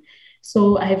mine.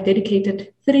 So I have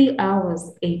dedicated 3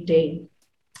 hours a day.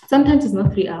 Sometimes it's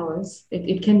not 3 hours,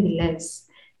 it can be less,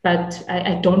 but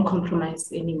I don't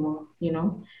compromise anymore,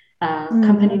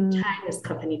 Company time is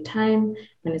company time.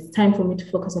 When it's time for me to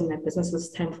focus on my businesses,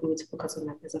 it's time for me to focus on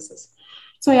my businesses.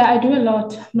 So yeah, I do a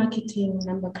lot, marketing,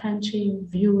 number crunching,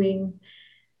 viewing.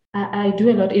 I do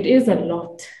a lot. It is a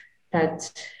lot,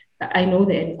 but I know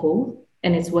the end goal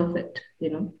and it's worth it,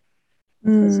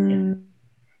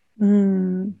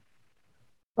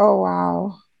 Oh,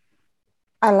 wow.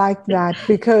 I like that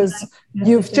because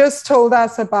you've just told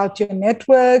us about your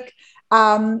network.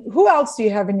 Who else do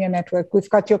you have in your network? We've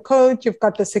got your coach, you've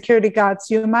got the security guards.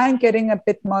 Do you mind getting a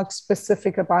bit more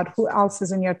specific about who else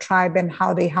is in your tribe and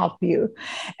how they help you?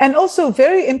 And also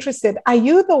very interested, are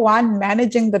you the one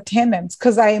managing the tenants?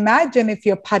 Because I imagine if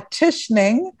you're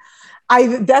partitioning,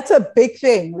 that's a big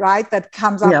thing, right? That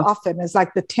comes up often is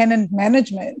like the tenant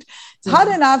management. It's hard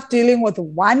enough dealing with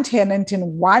one tenant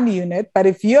in one unit, but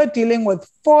if you're dealing with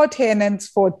 4 tenants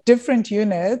for different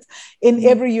units, in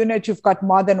every unit you've got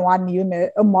more than one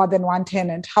unit or more than one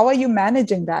tenant. How are you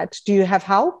managing that? Do you have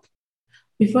help?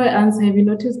 Before I answer, have you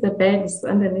noticed the bags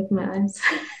underneath my eyes?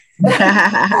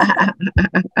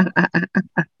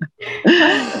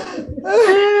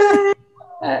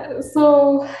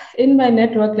 So in my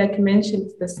network, like you mentioned,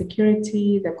 the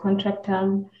security, the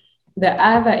contractor, the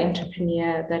other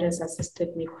entrepreneur that has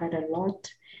assisted me quite a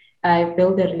lot. I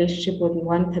built a relationship with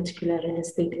one particular real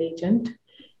estate agent.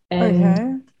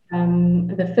 And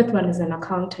the 5th one is an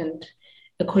accountant.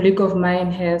 A colleague of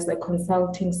mine has a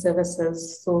consulting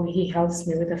services, so he helps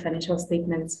me with the financial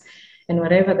statements and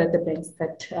whatever that the banks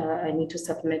that I need to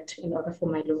submit in order for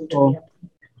my loan to be approved.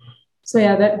 So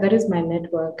yeah, that is my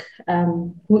network.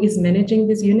 Who is managing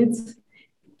these units?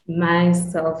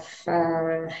 Myself.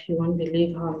 You won't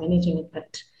believe how I'm managing it,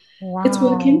 but it's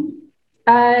working.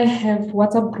 I have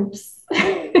WhatsApp groups.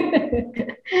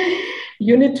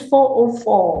 Unit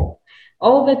 404.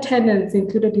 All the tenants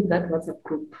included in that WhatsApp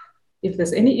group. If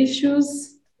there's any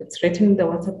issues, it's written in the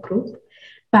WhatsApp group.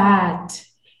 But,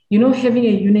 having a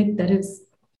unit that is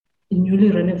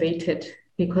newly renovated,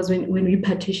 because when we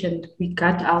partitioned, we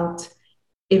got out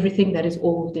everything that is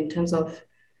old in terms of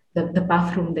the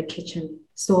bathroom, the kitchen.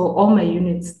 So all my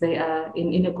units, they are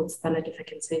in a good standard, if I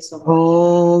can say so.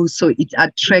 Oh, so it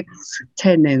attracts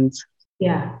tenants.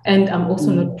 Yeah, and I'm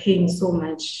also not paying so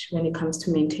much when it comes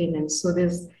to maintenance. So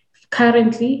there's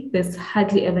hardly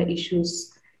ever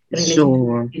issues related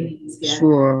to maintenance. Yeah.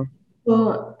 Sure.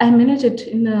 So I manage it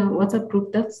in a WhatsApp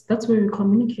group. That's where we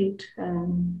communicate.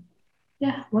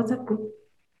 WhatsApp group.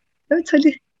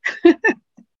 Totally.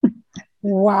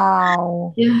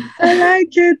 Wow. Yeah. I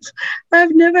like it.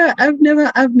 I've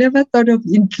never thought of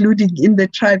including in the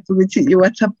tribe which your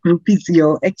WhatsApp group is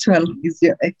your actual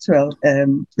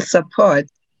support.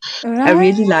 Right? I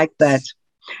really like that.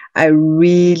 I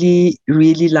really,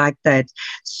 really like that.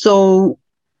 So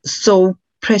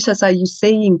Precious, are you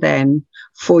saying then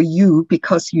for you,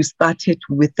 because you started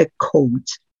with a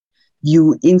coach,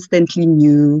 you instantly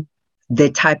knew the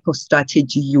type of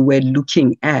strategy you were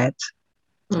looking at?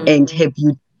 And have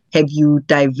you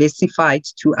diversified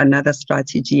to another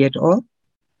strategy at all?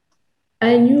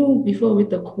 I knew before with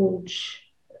the coach.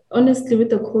 Honestly, with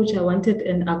the coach, I wanted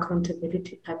an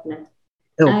accountability partner.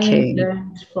 I Okay.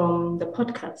 learned from the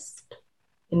podcast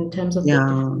in terms of the Yeah.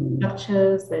 different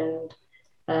structures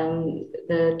and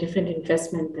the different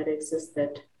investment that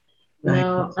existed. Right.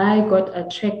 Now, I got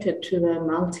attracted to the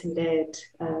multi-led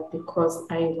because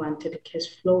I wanted a cash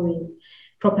flowing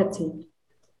property.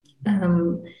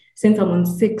 Um, since I'm on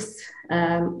six,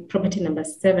 property number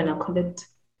seven, I call it.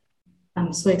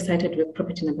 I'm so excited with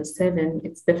property number seven.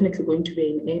 It's definitely going to be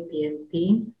an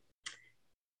Airbnb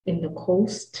in the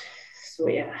coast. So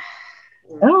yeah.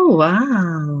 Oh,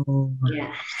 wow.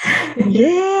 Yeah.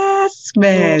 Yes, So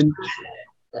man.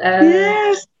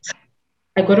 Yes.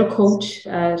 I got a coach.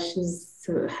 She's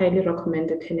highly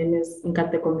recommended. Her name is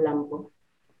Nkate Komlambo.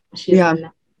 She has Yeah.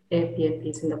 an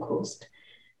Airbnbs in the coast.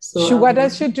 So What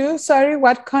does she do? Sorry,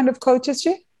 what kind of coach is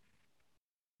she?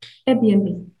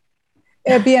 Airbnb.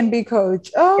 Airbnb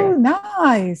coach. Oh, Yeah.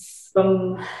 nice.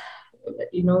 From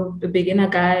the beginner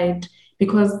guide,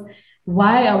 because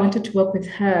why I wanted to work with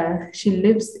her, she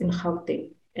lives in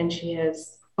Gauteng and she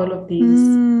has all of these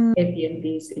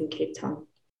Airbnbs in Cape Town,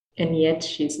 and yet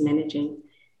she's managing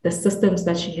the systems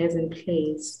that she has in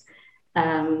place.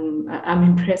 I'm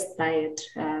impressed by it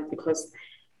because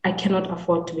I cannot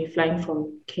afford to be flying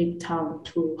from Cape Town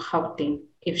to Gauteng.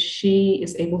 If she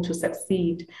is able to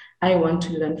succeed, I want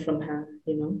to learn from her,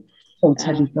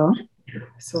 Totally, girl.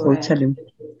 So, Totally.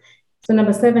 so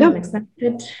number seven, Yeah. I'm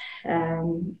excited.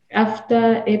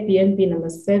 After Airbnb number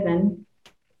seven,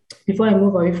 before I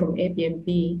move away from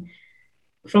Airbnb,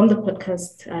 from the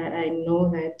podcast, I know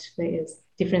that there is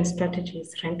different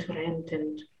strategies, rent to rent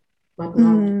and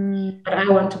whatnot. But I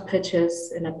want to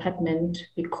purchase an apartment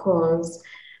because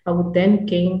I would then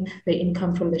gain the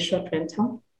income from the short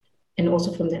rental and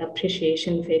also from the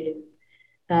appreciation value.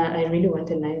 I really want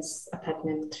a nice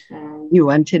apartment. You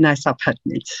want a nice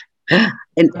apartment.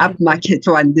 An upmarket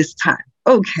one this time.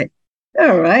 Okay.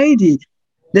 All righty.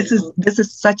 This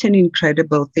is such an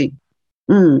incredible thing.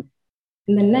 And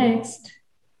the next,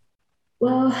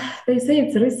 well, they say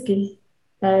it's risky,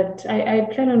 but I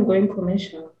plan on going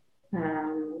commercial.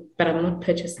 But I'm not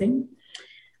purchasing.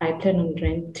 I plan on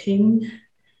renting,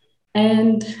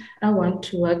 and I want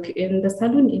to work in the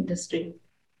salon industry.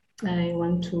 I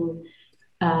want to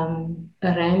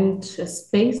rent a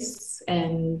space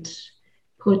and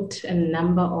put a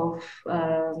number of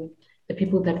the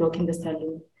people that work in the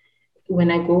salon. When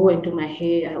I go and do my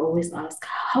hair, I always ask,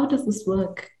 how does this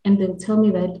work? And they'll tell me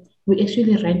that we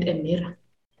actually rent a mirror.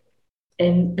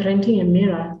 And renting a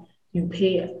mirror, you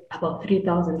pay about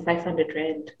 3,500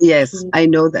 Rand. Yes, I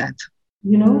know that.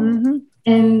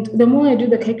 And the more I do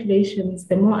the calculations,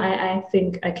 the more I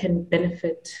think I can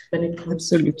benefit when it comes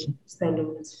to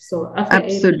salons. So after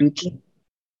absolutely,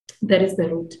 that is the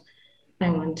route I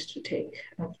want to take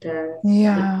after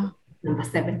number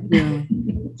seven. Yeah.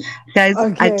 Guys,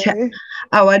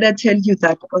 I want to tell you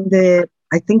that on the,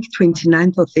 I think,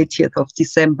 29th or 30th of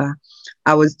December,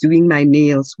 I was doing my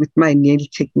nails with my nail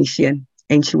technician,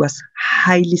 and she was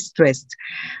highly stressed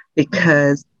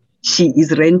because she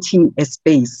is renting a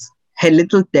space, her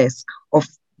little desk of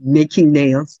making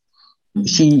nails.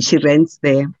 She rents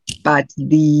there, but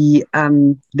the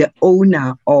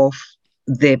owner of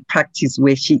the practice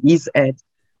where she is at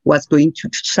was going to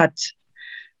shut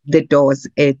the doors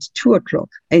at 2:00,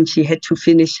 and she had to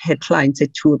finish her clients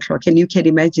at 2:00. And you can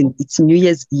imagine it's New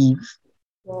Year's Eve.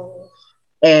 Wow.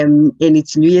 And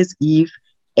it's New Year's Eve,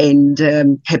 and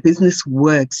her business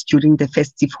works during the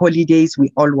festive holidays.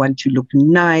 We all want to look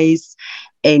nice,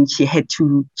 and she had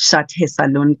to shut her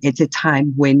salon at a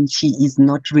time when she is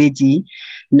not ready.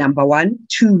 Number one.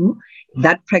 Two,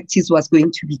 that practice was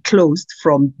going to be closed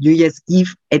from New Year's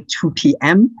Eve at 2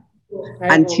 p.m.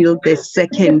 until the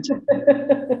second,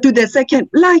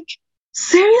 like,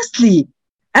 seriously,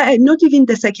 not even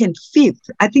the second, 5th.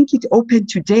 I think it opened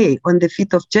today on the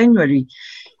 5th of January.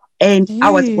 And I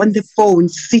was on the phone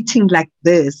sitting like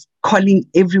this, calling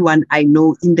everyone I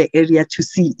know in the area to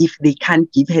see if they can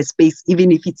give her space,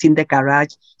 even if it's in the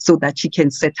garage, so that she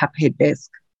can set up her desk.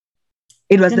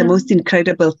 It was the most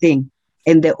incredible thing.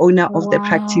 And the owner of the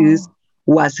practice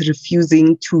was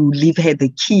refusing to leave her the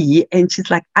key. And she's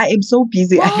like, I am so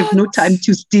busy. I have no time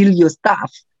to steal your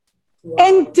stuff.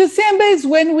 And December is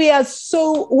when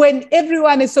when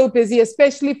everyone is so busy,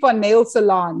 especially for nail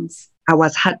salons. I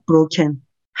was heartbroken.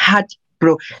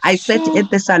 I sat at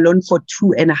the salon for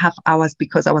 2.5 hours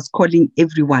because I was calling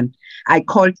everyone. I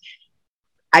called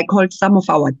some of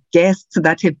our guests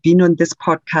that have been on this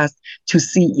podcast to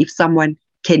see if someone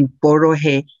can borrow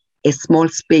her a small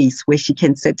space where she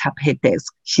can set up her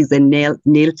desk. She's a nail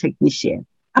technician.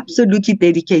 absolutely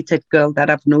dedicated girl that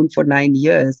I've known for 9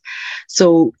 years.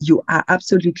 So you are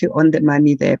absolutely on the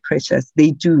money there, Precious.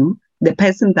 They do. The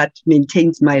person that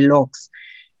maintains my locks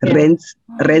rents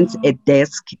a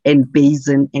desk and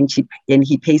basin, and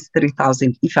he pays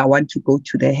 3,000. If I want to go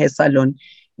to the hair salon,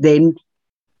 then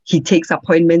he takes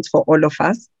appointments for all of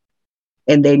us,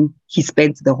 and then he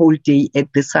spends the whole day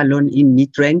at the salon in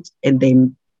Midrand, and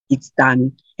then it's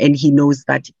done. And he knows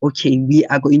that, okay, we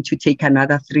are going to take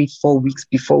another 3-4 weeks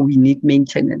before we need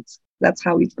maintenance. That's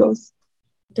how it goes.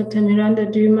 Dr. Miranda,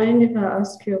 do you mind if I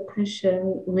ask you a question?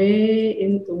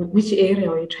 Which area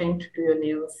are you trying to do your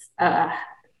nails?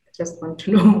 Just want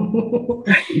to know.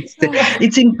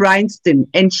 It's in Bryanston,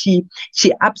 and she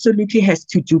absolutely has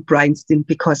to do Bryanston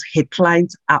because her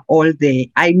clients are all there.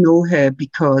 I know her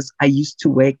because I used to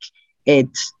work at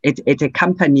a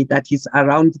company that is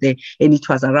around there, and it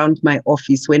was around my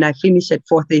office. When I finish at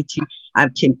 4:30, I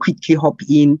can quickly hop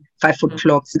in. 5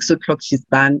 o'clock, 6 o'clock, she's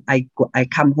done. I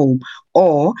come home,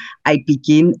 or I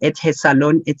begin at her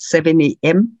salon at 7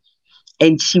 a.m.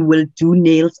 and she will do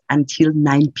nails until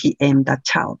 9 p.m. That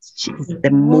child, she is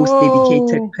the most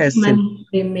dedicated person.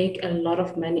 They make a lot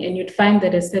of money, and you'd find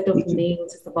that a set of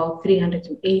nails is about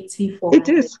 380, 400.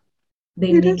 It is.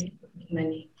 They make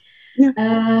money.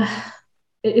 Yeah.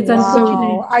 It's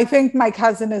unfortunate. I think my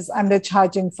cousin is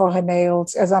undercharging for her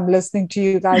nails. As I'm listening to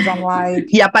you guys, I'm like,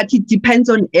 yeah, but it depends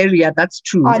on area. That's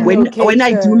true. When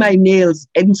I do my nails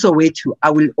in Soweto, I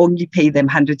will only pay them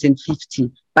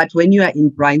 150. But when you are in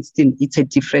Bryanston, it's a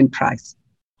different price.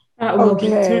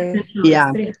 Okay.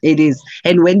 Yeah, it is.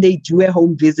 And when they do a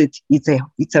home visit, it's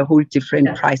a whole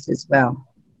different price as well.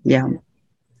 Yeah.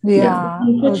 Yeah.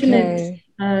 Unfortunate. Okay.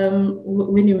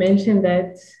 When you mentioned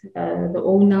that the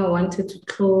owner wanted to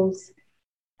close,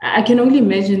 I can only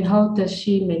imagine how does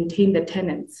she maintain the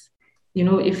tenants. You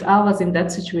know, if I was in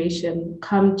that situation,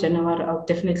 come January, I'll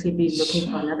definitely be looking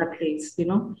for another place, you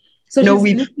know. So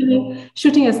she's literally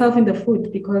shooting herself in the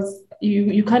foot because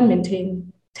you can't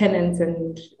maintain tenants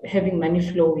and having money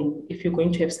flowing if you're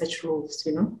going to have such rules,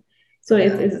 you know. So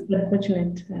it's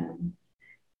unfortunate.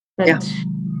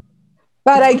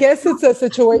 But I guess it's a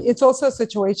situation. It's also a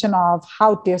situation of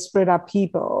how desperate are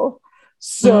people.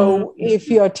 So if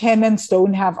your tenants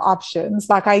don't have options,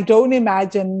 like I don't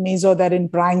imagine, Mizo, that in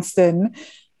Bryanston,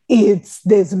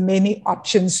 there's many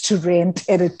options to rent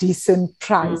at a decent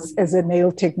price as a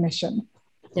nail technician.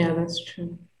 Yeah, that's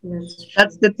true.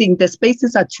 That's the thing. The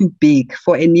spaces are too big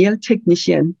for a nail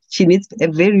technician. She needs a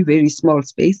very, very small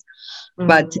space.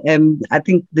 But I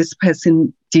think this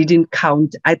person didn't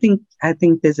count. I think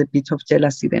there's a bit of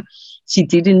jealousy there. She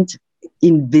didn't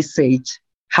envisage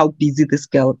how busy this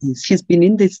girl is. She's been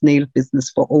in this nail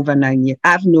business for over 9 years.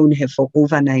 I've known her for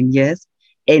over 9 years.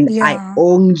 And I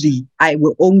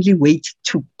will only wait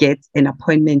to get an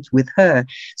appointment with her.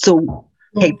 So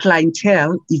her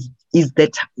clientele is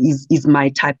my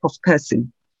type of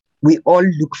person. We all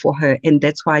look for her, and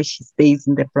that's why she stays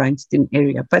in the Bryanston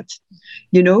area. But,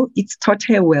 you know, it's taught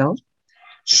her well.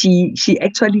 She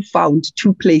actually found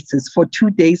 2 places. For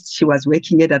 2 days, she was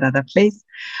working at another place.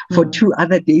 For 2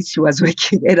 other days, she was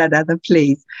working at another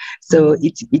place. So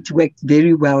it worked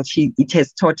very well. It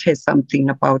has taught her something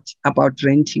about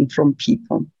renting from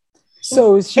people.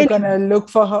 So is she going to look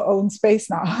for her own space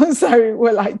now? Sorry,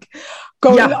 we're like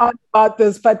going on about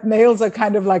this, but nails are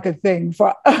kind of like a thing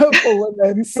for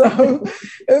women. So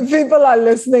if people are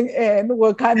listening in,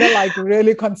 we're kind of like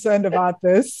really concerned about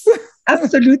this.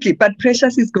 Absolutely. But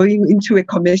Precious is going into a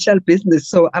commercial business.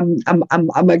 So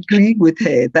I'm agreeing with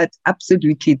her that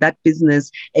absolutely that business,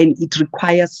 and it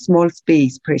requires small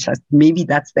space, Precious. Maybe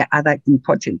that's the other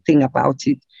important thing about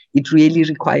it. It really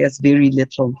requires very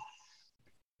little.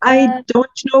 I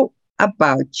don't know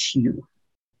about you,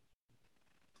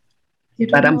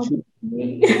 but I'm.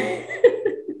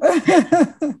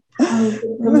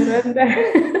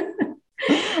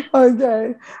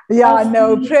 Okay. Yeah,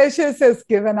 no, Precious has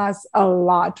given us a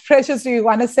lot. Precious, do you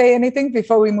want to say anything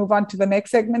before we move on to the next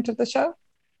segment of the show?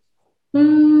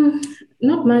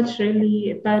 Not much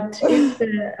really, but if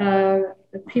the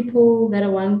people that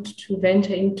want to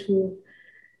venture into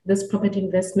this property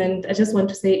investment, I just want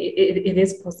to say it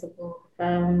is possible.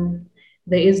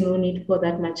 There is no need for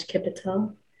that much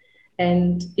capital.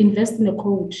 And investing in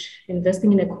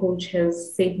a coach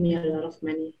has saved me a lot of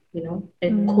money, you know,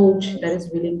 a coach that is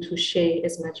willing to share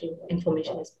as much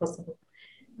information as possible.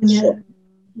 Yeah.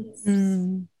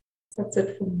 That's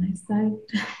it from my side.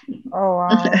 Oh,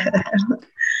 wow.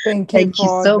 Thank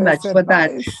you so much for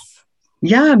that.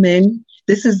 Yeah, man,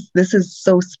 this is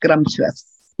so scrumptious.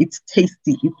 It's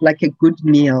tasty. It's like a good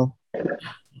meal.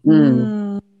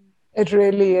 It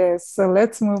really is. So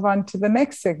let's move on to the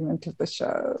next segment of the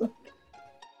show.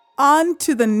 On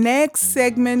to the next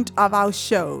segment of our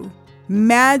show,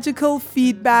 magical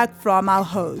feedback from our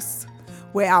hosts,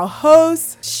 where our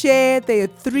hosts share their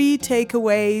 3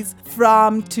 takeaways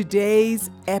from today's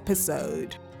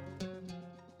episode.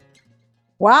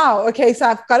 Wow. Okay, so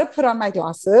I've got to put on my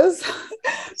glasses.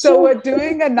 So we're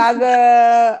doing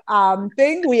another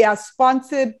thing. We are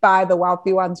sponsored by the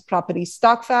Wealthy Ones Property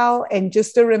Stokvel. And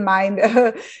just a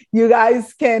reminder, you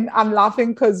guys I'm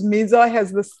laughing because Mizo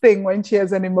has this thing when she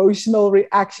has an emotional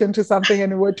reaction to something,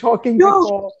 and we're talking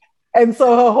before. And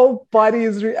so her whole body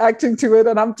is reacting to it.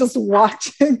 And I'm just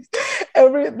watching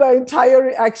the entire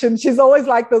reaction. She's always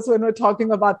like this when we're talking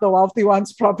about the Wealthy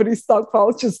Ones Property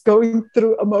Stokvel, just going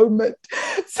through a moment.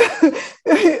 So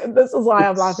this is why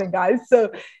I'm laughing, guys.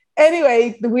 So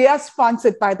anyway, we are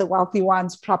sponsored by the Wealthy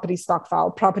Ones Property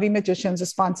Stokvel. Property Magicians is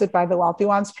sponsored by the Wealthy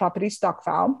Ones Property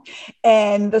Stokvel.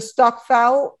 And the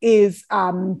Stokvel is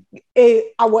our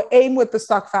aim with the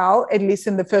Stokvel, at least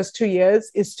in the first 2 years,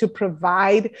 is to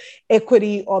provide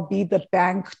equity or be the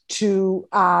bank to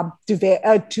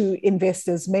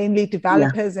investors, mainly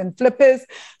developers and flippers.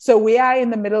 So we are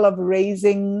in the middle of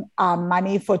raising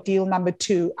money for deal number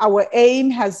 2. Our aim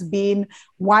has been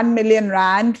 1 million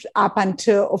rand up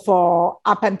until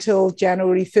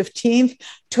January 15th,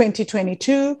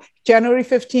 2022. January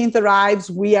 15th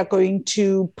arrives, we are going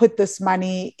to put this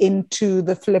money into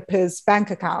the flippers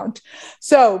bank account.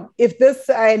 So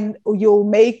and you'll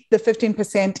make the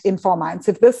 15% in 4 months.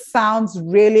 If this sounds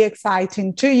really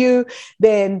exciting to you,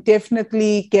 then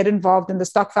definitely get involved in the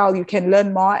Stokvel. You can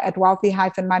learn more at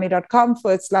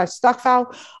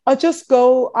wealthy-money.com/Stokvel, or just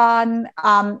go on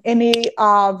any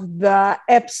of the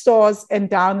app stores and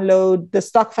download the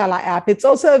Stokvel app. It's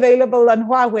also available on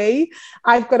Huawei.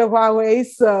 I've got a Huawei,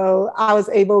 so I was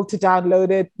able to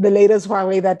download it, the latest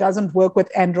Huawei that doesn't work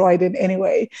with Android in any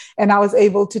way. And I was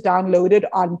able to download it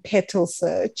on Petal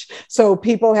Search. So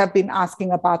people have been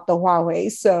asking about the Huawei.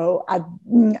 So I've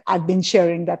been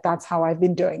sharing that's how I've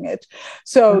been doing it.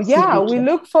 So yeah, we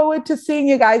look forward to seeing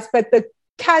you guys. But the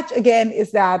catch again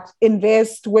is that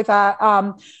invest with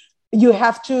you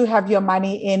have to have your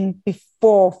money in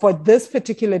before for this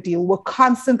particular deal. We're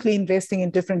constantly investing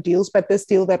in different deals, but this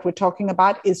deal that we're talking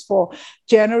about is for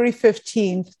January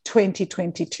 15th,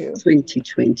 2022.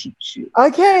 2022.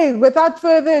 Okay, without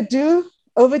further ado,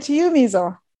 over to you,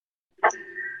 Mizo.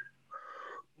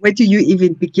 Where do you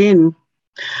even begin?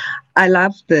 I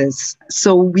love this.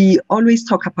 So we always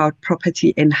talk about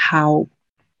property and how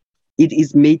it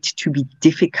is made to be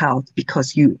difficult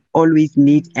because you always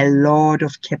need a lot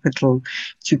of capital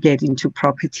to get into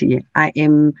property. I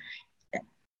am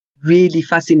really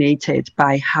fascinated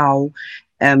by how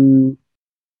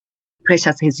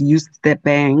Precious has used the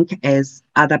bank as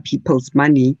other people's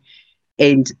money.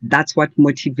 And that's what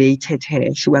motivated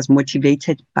her. She was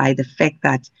motivated by the fact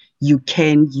that you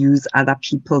can use other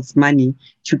people's money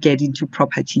to get into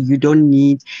property. You don't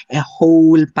need a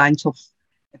whole bunch of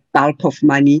bulk of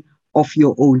money of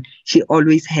your own. She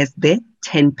always has the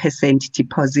 10%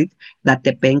 deposit that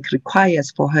the bank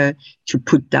requires for her to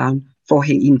put down for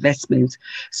her investments.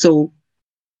 So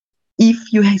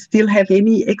if you still have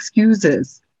any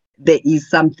excuses, there is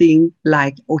something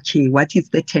like, okay, what is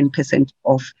the 10%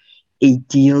 of a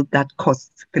deal that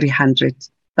costs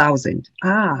 300,000?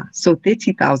 So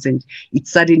 30,000, it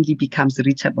suddenly becomes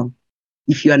reachable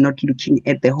if you are not looking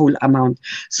at the whole amount.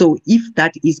 So if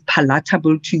that is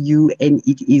palatable to you and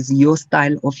it is your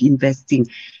style of investing,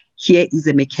 here is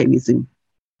a mechanism.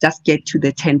 Just get to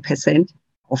the 10%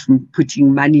 of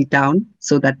putting money down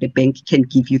so that the bank can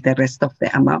give you the rest of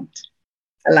the amount.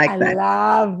 I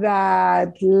love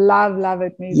that. Love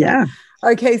it, Mizo. Yeah.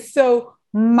 Okay, so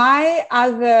my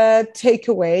other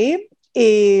takeaway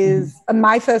is,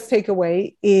 my first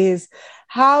takeaway is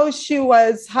how she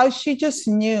just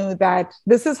knew that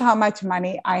this is how much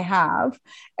money I have,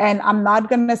 and I'm not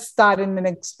going to start in an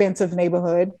expensive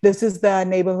neighborhood. This is the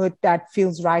neighborhood that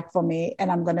feels right for me, and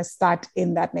I'm going to start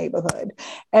in that neighborhood.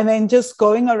 And then just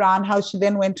going around, how she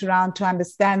then went around to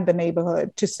understand the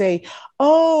neighborhood, to say,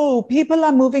 oh, people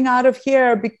are moving out of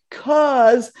here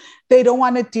because they don't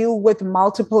want to deal with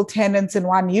multiple tenants in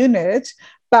one unit.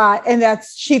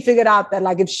 She figured out that,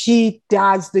 like, if she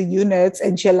does the units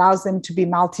and she allows them to be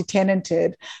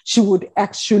multi-tenanted, she would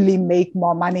actually make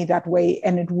more money that way,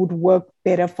 and it would work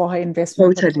better for her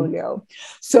investment portfolio.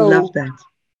 So love that.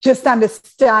 Just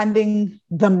understanding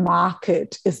the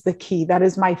market is the key. That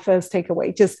is my first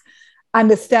takeaway. Just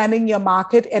understanding your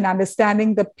market and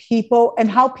understanding the people and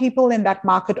how people in that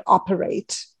market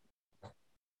operate.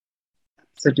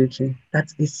 Absolutely. That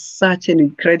is such an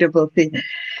incredible thing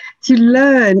to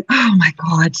learn. Oh my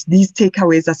God, these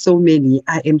takeaways are so many.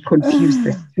 I am confused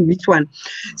as to which one.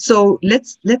 So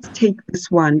let's take this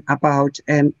one about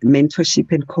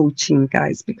mentorship and coaching,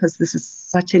 guys, because this is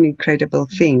such an incredible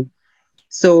thing.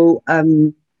 So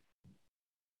I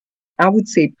would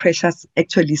say Precious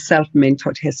actually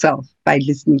self-mentored herself by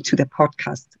listening to the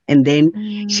podcast, and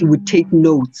then she would take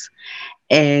notes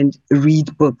and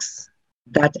read books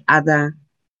that other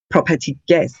property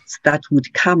guests that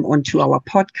would come onto our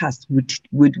podcast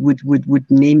would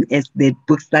name as the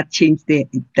books that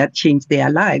changed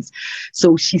their lives.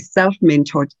 So she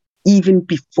self-mentored even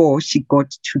before she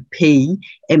got to pay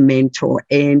a mentor.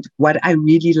 And what I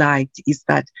really liked is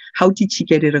that, how did she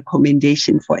get a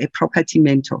recommendation for a property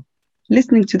mentor?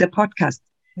 Listening to the podcast.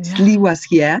 Yeah. Slee was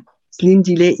here.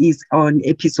 Slindile is on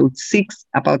episode 6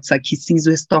 about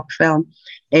Sakisizwe Stockfell.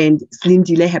 And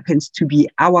Slindile happens to be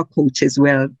our coach as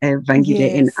well,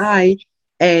 Vangile and I.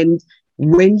 And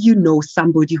when you know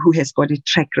somebody who has got a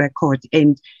track record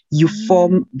and you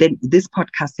form, then this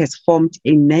podcast has formed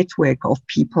a network of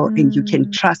people and you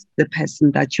can trust the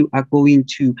person that you are going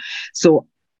to. So,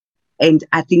 and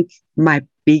I think my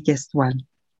biggest one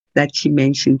that she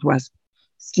mentioned was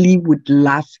Slee would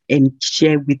laugh and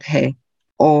share with her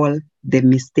all the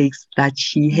mistakes that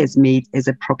she has made as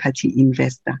a property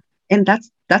investor. And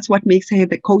that's what makes her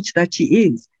the coach that she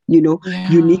is. You know,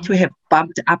 you need to have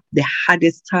bumped up the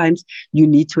hardest times. You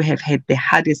need to have had the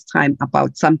hardest time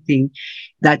about something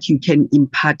that you can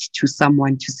impart to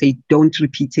someone to say, don't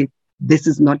repeat it. This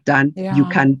is not done. You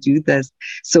can't do this.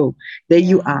 So there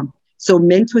you are. So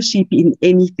mentorship in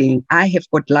anything. I have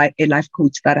got a life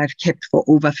coach that I've kept for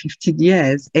over 15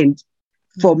 years. And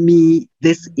for me,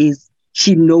 this is,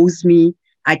 she knows me.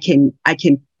 I can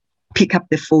pick up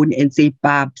the phone and say,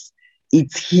 Babs,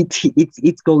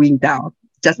 it's going down.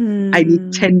 Just, I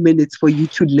need 10 minutes for you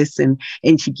to listen.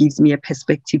 And she gives me a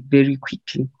perspective very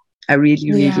quickly. I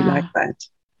really, really like that.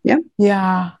 Yeah.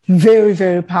 Yeah. Very,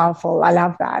 very powerful. I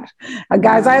love that.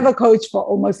 Guys, I have a coach for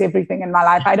almost everything in my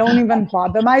life. I don't even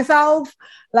bother myself.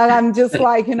 Like, I'm just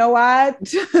like, you know what?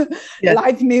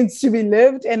 Life needs to be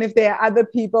lived. And if there are other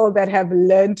people that have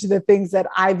learned the things that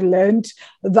I've learned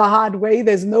the hard way,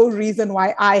 there's no reason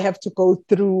why I have to go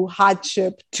through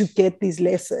hardship to get these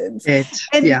lessons.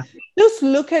 Just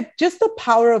look at just the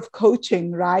power of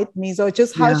coaching, right, Mizo?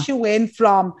 Just how she went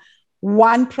from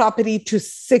 1 property to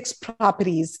 6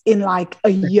 properties in like a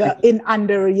year, in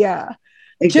under a year.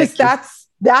 Just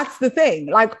that's the thing.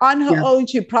 Like on her own,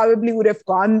 she probably would have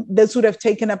this would have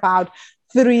taken about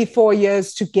 3-4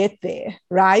 years to get there,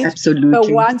 right? Absolutely.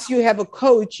 But once you have a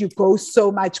coach, you go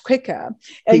so much quicker.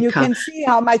 And you can see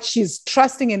how much she's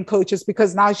trusting in coaches,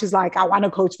 because now she's like, I want to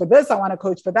coach for this, I want to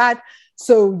coach for that.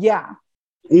 So yeah.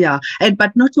 And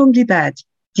but not only that,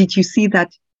 did you see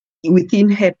that within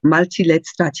her multi-let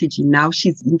strategy, now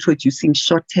she's introducing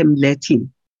short-term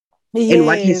letting. And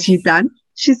what has she done?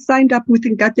 She's signed up with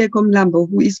Nkateko Mlambo,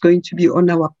 who is going to be on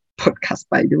our podcast,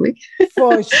 by the way.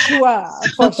 For sure.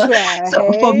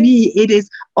 So for me, it is,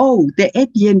 the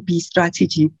Airbnb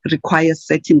strategy requires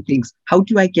certain things. How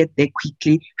do I get there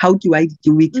quickly? How do I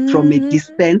do it from a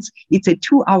distance? It's a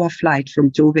 2-hour flight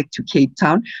from Joburg to Cape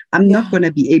Town. I'm not going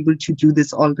to be able to do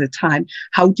this all the time.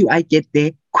 How do I get there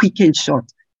quick and short?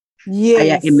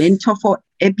 I am a mentor for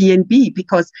Airbnb,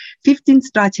 because 15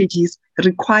 strategies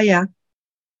require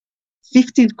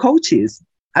 15 coaches.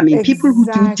 I mean, people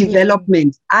who do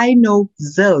development. I know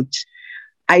zilch.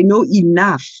 I know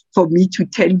enough for me to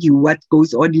tell you what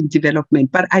goes on in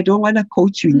development, but I don't want to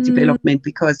coach you in development,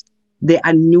 because there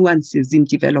are nuances in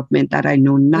development that I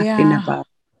know nothing about.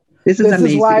 This is amazing.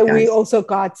 This is why we also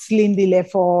got Slindile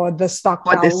for the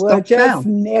Stockfell. We're just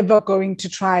never going to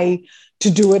try to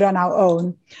do it on our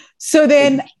own. So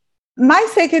then my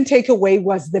second takeaway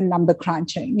was the number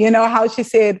crunching. You know how she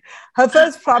said her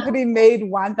first property made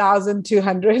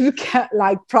 1,200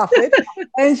 like profit.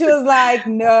 And she was like,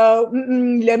 no,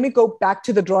 let me go back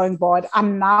to the drawing board.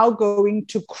 I'm now going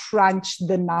to crunch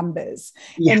the numbers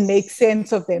and make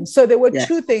sense of them. So there were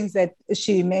 2 things that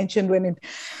she mentioned when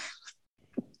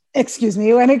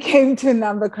it came to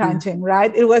number crunching,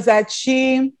 right? It was that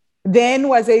she then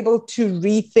was able to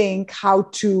rethink how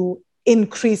to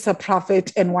increase her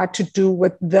profit and what to do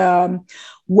with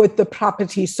the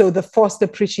property. So the forced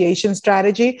appreciation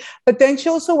strategy. But then she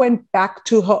also went back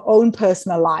to her own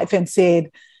personal life and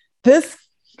said,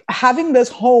 having this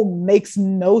home makes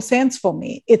no sense for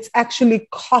me. It's actually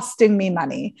costing me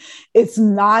money. It's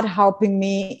not helping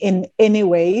me in any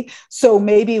way. So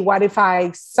maybe what if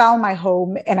I sell my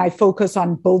home and I focus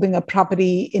on building a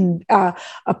property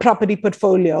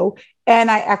portfolio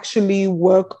and I actually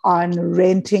work on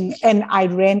renting, and I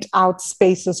rent out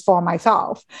spaces for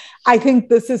myself. I think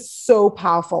this is so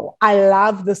powerful. I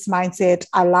love this mindset.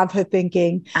 I love her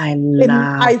thinking. And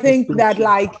I think that,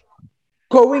 like,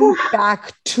 going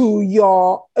back to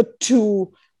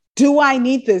do I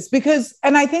need this? Because,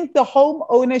 and I think the home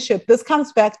ownership, this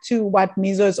comes back to what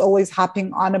Mizo is always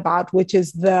harping on about, which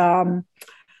is the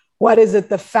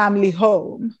family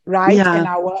home, right? Yeah. And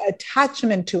our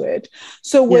attachment to it.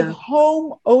 So with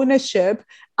home ownership,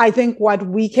 I think what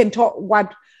we can talk,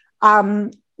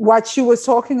 what she was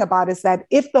talking about is that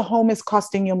if the home is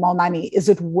costing you more money, is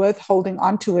it worth holding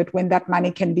on to it when that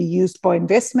money can be used for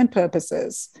investment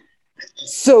purposes?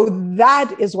 So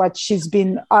that is what she's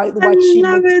been, what she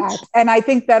looked at. And I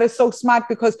think that is so smart,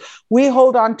 because we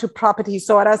hold on to property.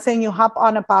 So what I was saying, you hop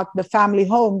on about the family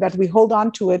home, that we hold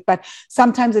on to it, but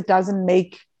sometimes it doesn't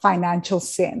make financial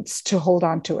sense to hold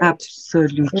on to it.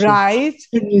 Absolutely. Right?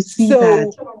 Can you see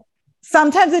that?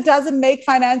 Sometimes it doesn't make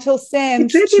financial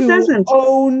sense to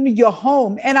own your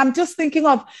home. And I'm just thinking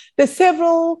of the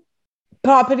several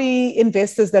property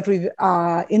investors that we've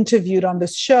interviewed on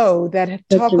this show that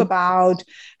talk about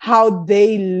how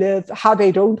they live, how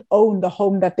they don't own the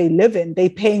home that they live in.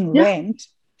 They're paying rent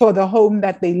for the home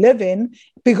that they live in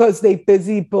because they're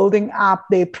busy building up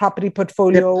their property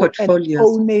portfolio and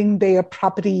owning their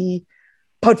property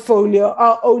portfolio,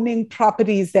 or owning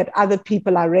properties that other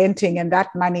people are renting, and that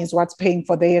money is what's paying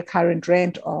for their current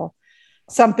rent or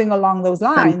something along those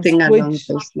lines.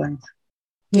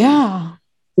 Yeah.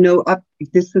 No,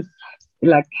 this is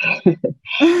like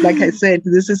I said,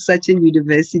 this is such a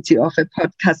university of a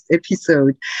podcast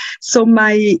episode. So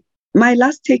my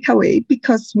last takeaway,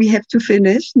 because we have to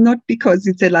finish, not because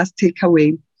it's a last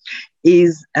takeaway,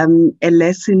 is a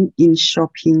lesson in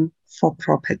shopping for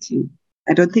property.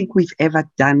 I don't think we've ever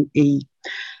done a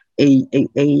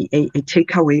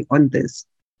takeaway on this.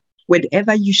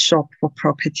 Whenever you shop for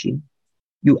property,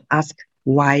 you ask,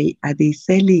 why are they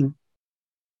selling?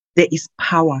 There is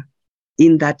power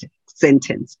in that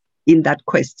sentence, in that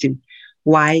question.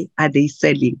 Why are they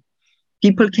selling?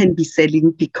 People can be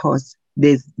selling because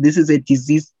this is a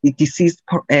deceased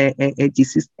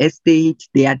estate.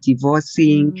 They are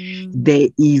divorcing. There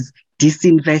is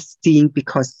disinvesting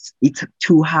because it's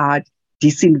too hard.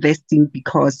 Disinvesting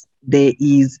because there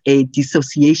is a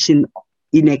dissociation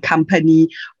in a company,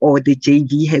 or the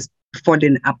JV has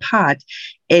fallen apart.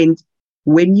 And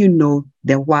when you know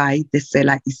the why the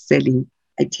seller is selling,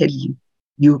 I tell you,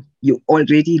 you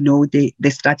already know the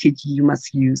strategy you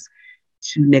must use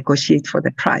to negotiate for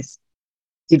the price.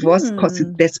 Divorce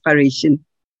causes desperation.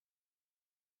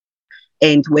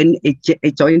 And when a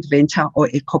joint venture or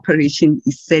a corporation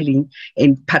is selling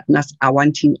and partners are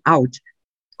wanting out,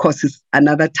 causes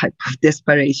another type of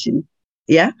desperation.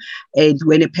 Yeah. And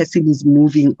when a person is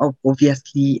moving,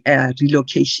 obviously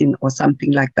relocation or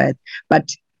something like that. But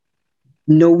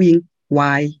knowing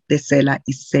why the seller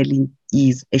is selling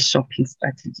is a shopping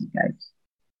strategy, guys.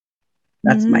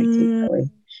 That's my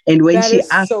takeaway. And when she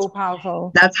asked, so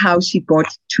powerful. That's how she got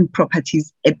two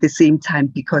properties at the same time,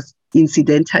 because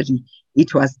incidentally,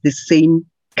 it was the same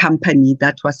company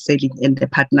that was selling, and the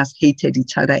partners hated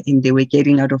each other and they were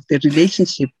getting out of the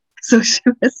relationship. So she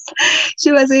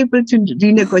was able to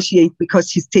renegotiate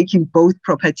because she's taking both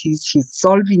properties. She's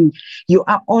solving. You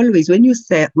are always, when you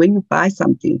buy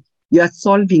something, you are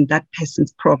solving that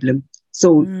person's problem.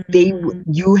 So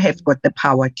you have got the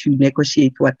power to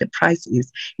negotiate what the price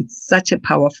is. It's such a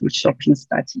powerful shopping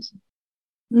strategy.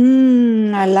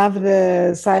 I love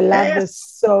this. I love this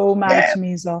so much,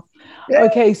 Mizo.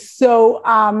 Okay, so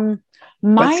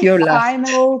my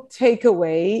final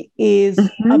takeaway is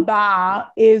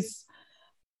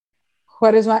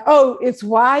it's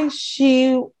why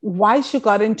she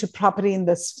got into property in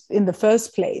the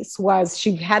first place. Was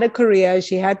she had a career,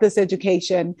 she had this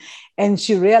education, and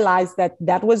she realized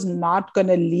that was not going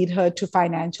to lead her to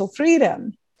financial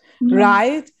freedom,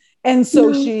 right? And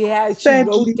so she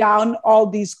wrote down all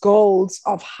these goals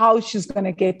of how she's going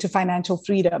to get to financial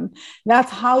freedom. That's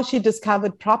how she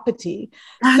discovered property.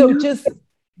 So just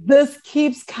this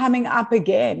keeps coming up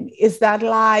again. Is that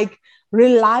like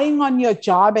relying on your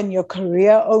job and your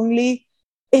career only?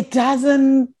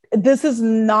 This is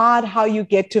not how you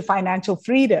get to financial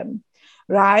freedom,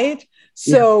 right?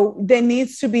 So there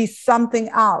needs to be something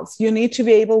else. You need to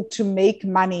be able to make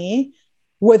money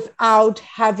without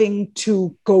having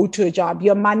to go to a job.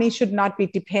 Your money should not be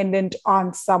dependent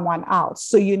on someone else.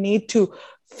 So you need to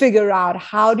figure out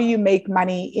how do you make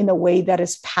money in a way that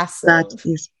is passive. That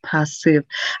is passive.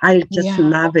 I just Yeah.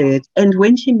 love it. And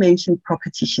when she mentioned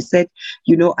property, she said,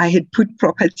 I had put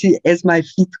property as my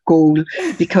fifth goal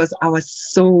because I was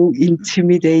so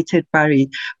intimidated by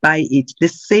it. The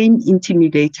same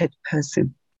intimidated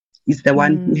person is the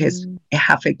one who has a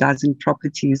half a dozen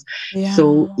properties. Yeah.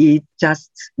 So it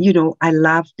just, I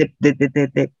love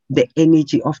the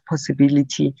energy of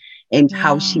possibility and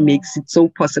how she makes it so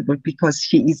possible, because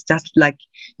she is just like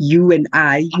you and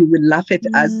I. You will laugh at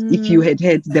us if you had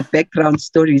heard the background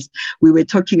stories. We were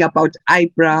talking about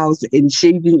eyebrows and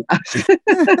shaving us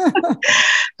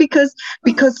because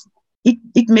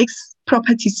it makes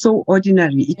property so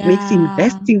ordinary. It makes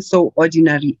investing so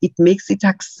ordinary. It makes it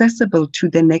accessible to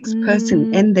the next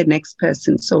person and the next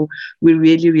person. So we're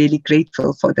really, really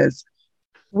grateful for this.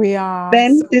 We are.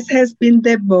 Ben, this has been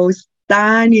the most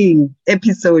stunning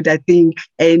episode, I think.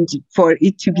 And for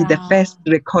it to be the first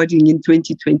recording in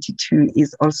 2022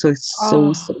 is also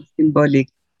so symbolic.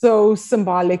 So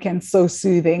symbolic and so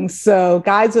soothing. So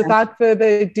guys, without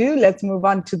further ado, let's move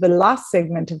on to the last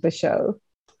segment of the show.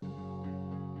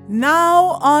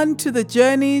 Now on to the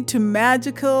journey to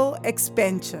magical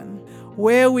expansion,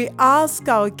 where we ask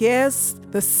our guests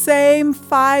the same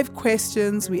 5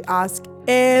 questions we ask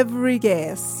every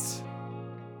guest.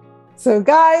 So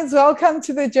guys, welcome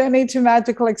to the journey to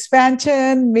magical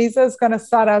expansion. Misa is going to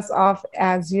start us off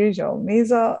as usual.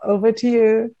 Misa, over to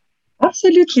you.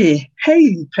 Absolutely.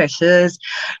 Hey, Precious.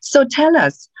 So tell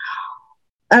us,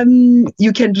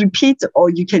 you can repeat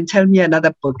or you can tell me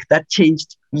another book that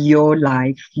changed your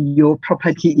life, your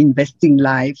property investing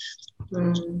life.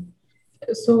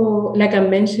 So, like I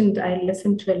mentioned, I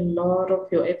listened to a lot of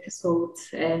your episodes,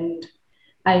 and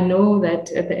I know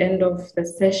that at the end of the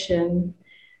session,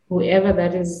 whoever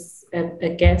that is a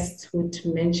guest would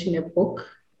mention a book,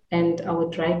 and I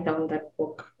would write down that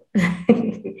book.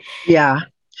 Yeah.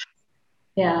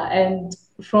 Yeah, and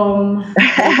from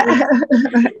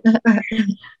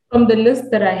the list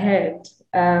that I had,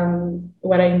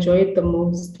 what I enjoyed the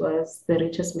most was The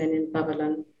Richest Man in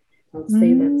Babylon. I would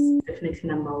say that's definitely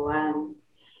number 1.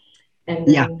 And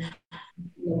then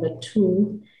number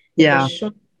 2 is a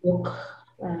short book,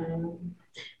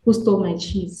 Who Stole My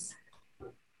Cheese?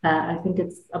 I think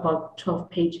it's about 12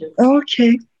 pages.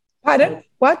 Okay. Pardon?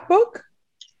 What book?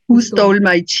 Who Stole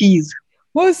My Cheese?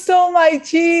 Who Stole My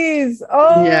Cheese?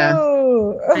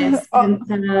 Oh, by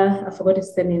Spencer. I forgot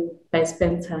his name, by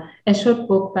Spencer. A short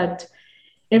book, but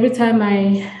every time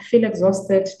I feel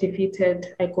exhausted,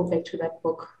 defeated, I go back to that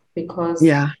book because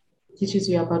it teaches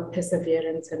you about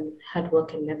perseverance and hard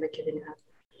work and never giving up.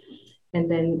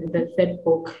 And then the third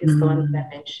book is the one that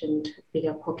I mentioned,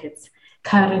 Bigger Pockets.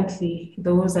 Currently,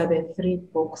 those are the 3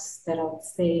 books that I would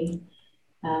say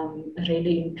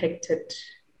really impacted.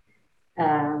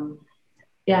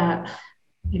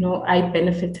 I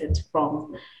benefited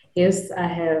from. Yes, I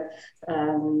have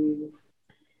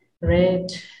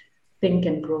read Think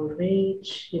and Grow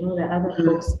Rich, the other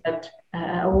books, but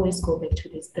I always go back to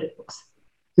these 3 books.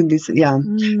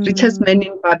 Richest Man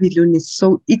in Babylon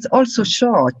it's also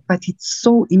short, but it's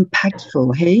so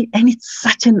impactful, hey? And it's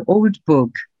such an old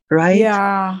book, right?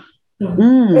 Yeah.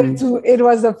 It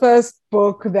was the first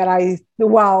book that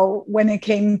when it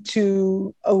came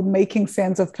to making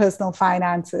sense of personal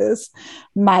finances,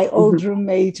 my old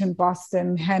roommate in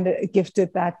Boston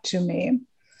gifted that to me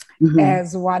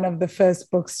as one of the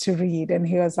first books to read. And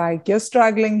he was like, "You're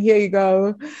struggling, here you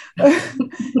go."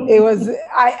 It was,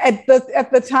 at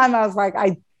the time I was like,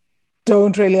 I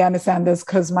don't really understand this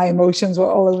because my emotions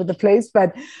were all over the place.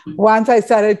 But once I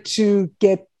started to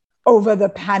get over the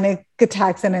panic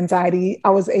attacks and anxiety, I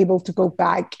was able to go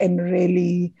back and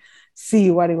really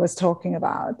see what he was talking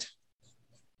about.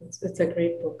 It's a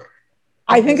great book.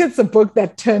 I think it's a book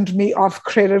that turned me off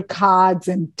credit cards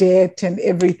and debt and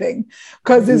everything,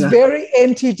 because it's very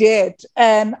anti-debt.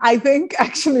 And I think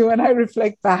actually when I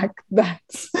reflect back,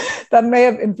 that may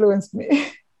have influenced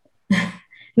me.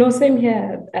 No, same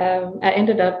here. I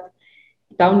ended up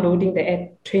downloading the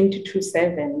app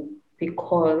 24/7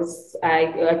 because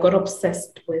I got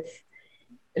obsessed with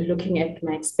looking at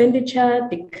my expenditure,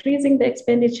 decreasing the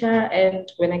expenditure,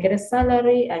 and when I get a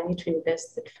salary, I need to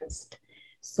invest it first.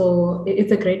 So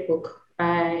it's a great book.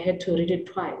 I had to read it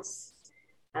twice.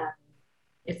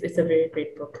 It's a very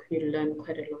great book. You learn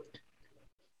quite a lot.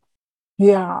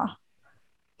 Yeah.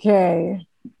 Okay.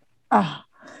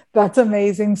 That's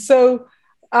amazing. So,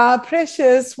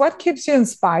 Precious, what keeps you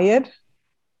inspired?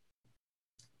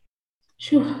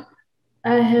 Sure.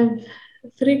 I have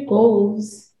 3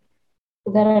 goals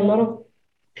that a lot of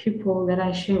people that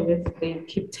I share with, they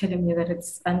keep telling me that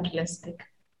it's unrealistic.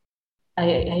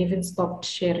 I even stopped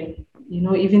sharing.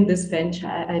 Even this venture,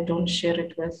 I don't share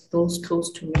it with those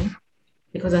close to me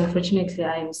because unfortunately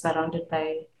I am surrounded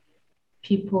by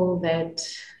people that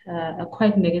are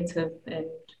quite negative and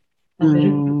are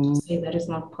very quick to say that is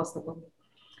not possible.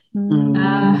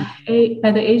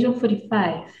 By the age of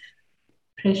 45,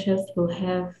 Precious will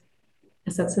have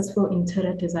a successful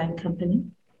interior design company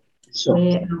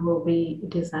where I will be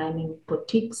designing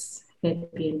boutiques,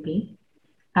 Airbnb.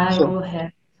 I will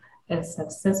have a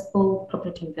successful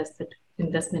property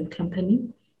investment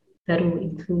company that will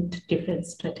include different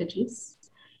strategies.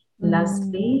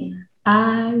 Lastly,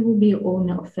 I will be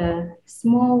owner of a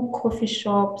small coffee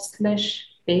shop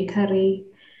 / bakery,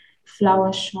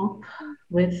 flower shop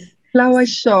with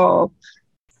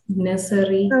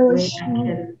nursery where I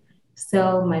can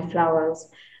sell my flowers.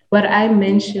 What I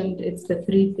mentioned, it's the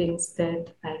three things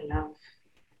that I love: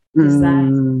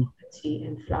 design, property,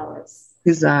 and flowers.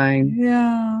 Design.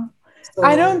 Yeah. So,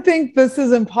 I don't think this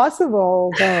is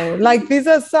impossible, though. Like, these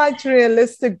are such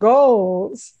realistic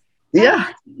goals.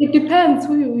 Yeah. It depends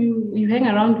who you hang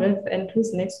around with and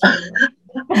who's next to you.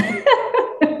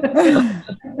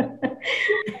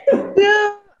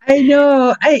 Yeah, I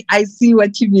know. I see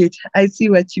what you mean.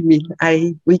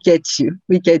 We get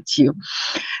you.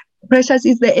 Precious,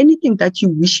 is there anything that you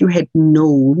wish you had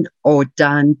known or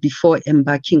done before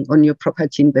embarking on your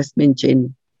property investment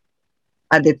journey?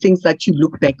 Are there things that you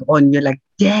look back on, you're like,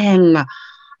 dang,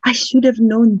 I should have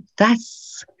known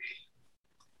this?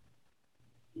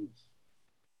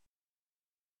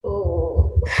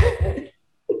 Oh.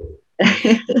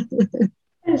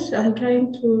 Yes, I'm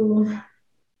trying to...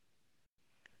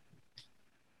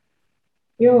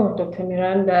 Dr.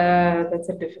 Miranda, that's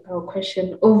a difficult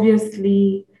question.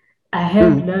 Obviously, I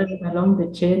have learned along the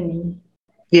journey.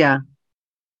 Yeah.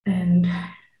 And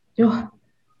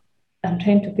I'm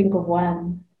trying to think of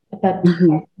one, but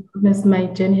my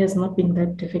journey has not been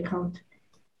that difficult.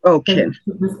 Okay.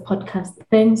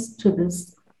 Thanks to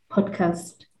this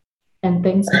podcast, and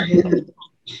thanks to you,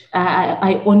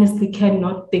 I honestly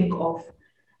cannot think of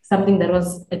something that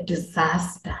was a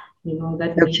disaster,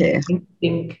 that made me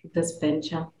think this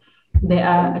venture. There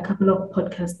are a couple of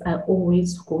podcasts I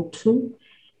always go to,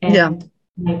 and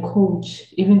my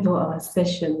coach, even though our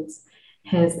sessions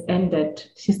has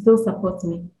ended, she still supports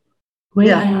me. When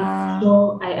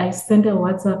I send a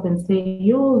WhatsApp and say,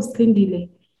 yo, Slindile,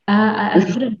 I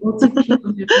put an OTP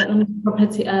on the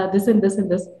property, this and this and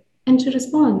this, and she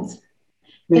responds.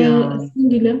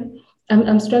 Slindile,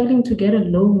 I'm struggling to get a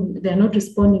loan. They're not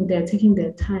responding. They're taking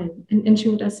their time. And she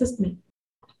would assist me.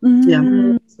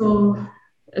 So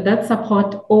that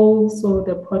support, also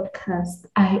the podcast,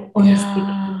 I honestly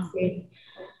can say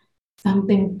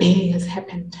something big has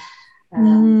happened.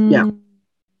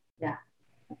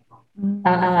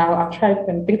 I'll try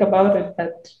and think about it,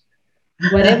 but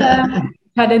whatever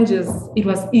challenges, it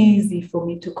was easy for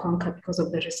me to conquer because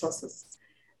of the resources.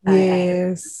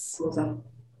 Yes.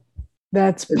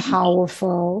 That's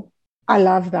powerful. I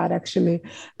love that, actually,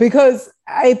 because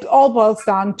it all boils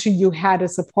down to you had a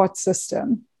support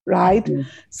system, right?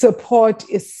 Support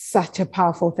is such a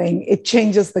powerful thing. It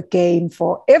changes the game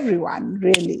for everyone,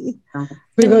 really,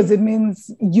 because it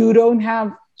means you don't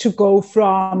have to go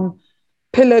from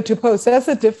pillar to post. That's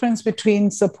the difference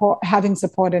between having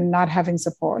support and not having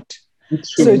support.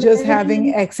 So just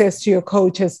having access to your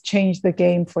coach has changed the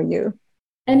game for you.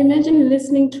 And imagine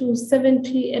listening to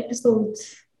 70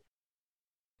 episodes.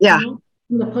 Yeah.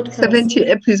 The podcast. 70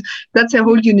 episodes. That's a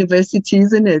whole university,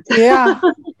 isn't it? Yeah.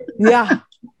 Yeah.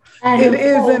 It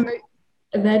is.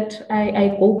 That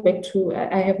I go back to.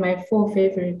 I have my 4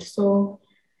 favorites. So,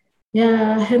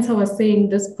 hence I was saying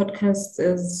this podcast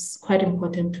is quite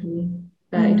important to me.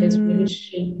 It has really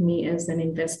shaped me as an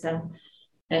investor.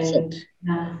 And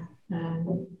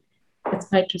it's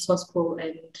quite resourceful,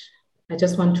 and I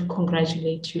just want to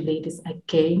congratulate you ladies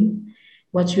again.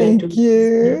 What you are doing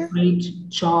is a great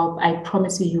job. I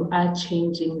promise you are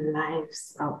changing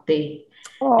lives out there.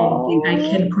 And I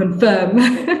can confirm.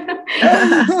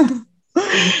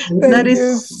 That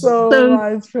is so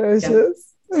much,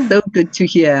 Precious. So good to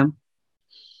hear.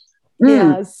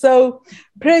 Yeah. So,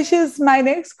 Precious, my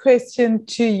next question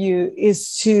to you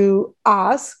is to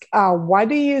ask, what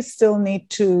do you still need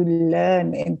to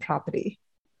learn in property?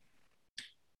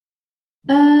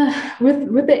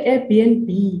 With the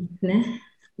Airbnb,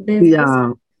 there's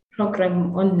this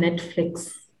program on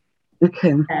Netflix.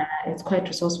 Okay. It's quite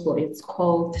resourceful. It's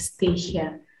called Stay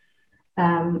Here.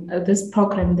 This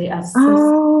program, they are...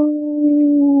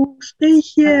 Stay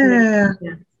Here.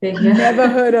 Stay Here. Never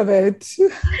heard of it.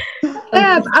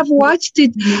 I've watched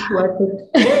it.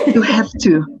 You have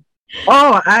to.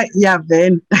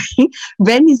 Then.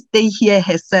 Ven is stay here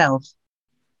herself.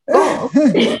 Oh,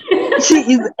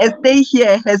 She is a stay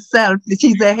here herself.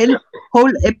 She's a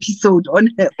whole episode on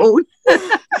her own.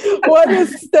 What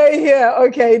is stay here?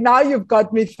 Okay, now you've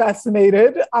got me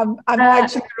fascinated. I'm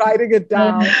actually writing it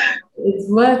down. It's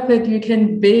worth it. You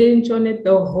can binge on it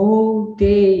the whole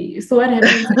day. So what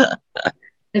happens?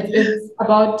 It's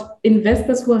about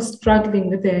investors who are struggling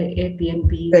with their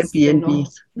Airbnbs.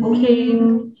 Airbnbs. Okay.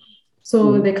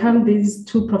 So there come these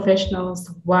two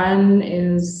professionals. One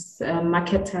is a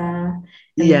marketer,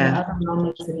 and the other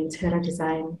one is an interior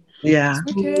design. Yeah.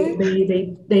 So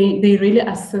they really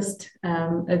assist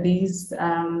these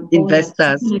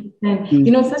investors.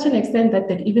 Such an extent that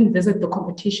they even visit the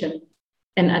competition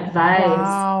and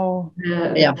advise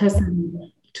the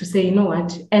person to say, you know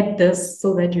what, add this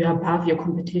so that you're above your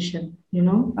competition. It's a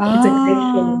great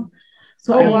show.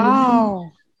 So I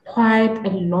learned quite a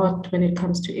lot when it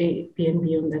comes to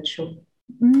Airbnb on that show.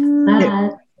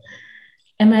 But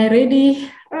am I ready?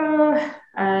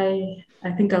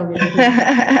 I think I'll be ready.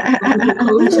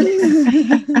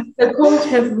 The coach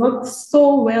has worked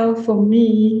so well for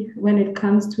me when it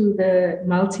comes to the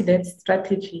multi-let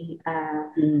strategy.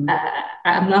 I'm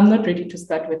not ready to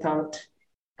start without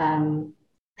having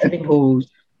a coach.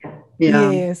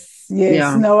 Yes.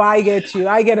 Yeah. No, I get you.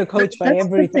 I get a coach for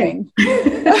everything.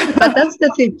 But that's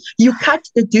the thing. You cut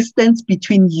the distance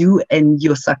between you and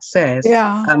your success.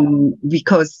 Yeah.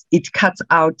 Because it cuts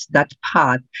out that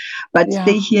part. But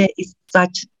Stay Here is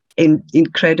such an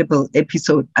incredible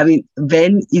episode. I mean,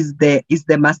 Ven is the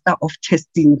master of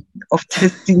testing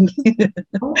Airbnbs.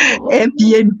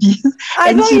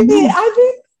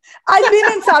 I've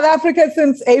been in South Africa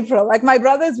since April. Like my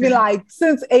brother's been like,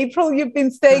 since April, you've been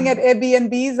staying at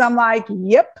Airbnbs. I'm like,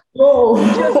 yep.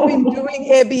 I've just been doing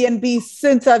Airbnbs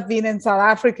since I've been in South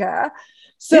Africa.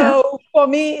 So for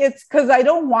me, it's because I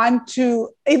don't want to,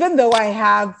 even though I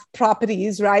have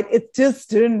properties, right? It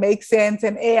just didn't make sense.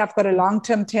 And I've got a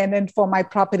long-term tenant for my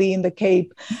property in the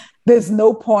Cape. There's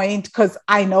no point because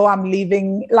I know I'm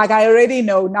leaving. Like I already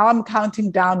know now I'm counting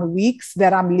down weeks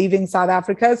that I'm leaving South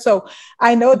Africa. So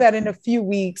I know that in a few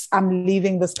weeks I'm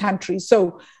leaving this country.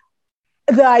 So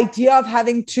the idea of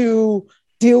having to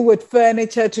deal with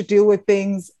furniture, to deal with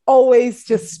things always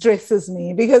just stresses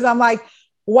me because I'm like,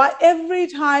 every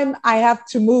time I have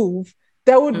to move,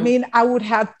 that would mean I would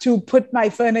have to put my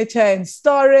furniture in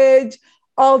storage,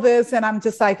 all this. And I'm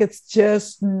just like, it's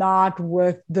just not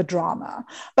worth the drama.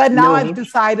 But now I've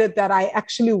decided that I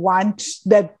actually want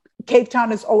that Cape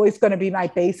Town is always going to be my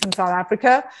base in South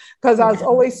Africa because I was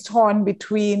always torn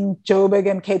between Joburg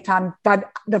and Cape Town.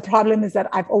 But the problem is that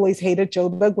I've always hated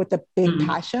Joburg with a big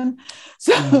passion.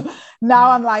 So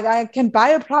now I'm like, I can buy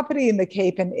a property in the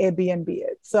Cape and Airbnb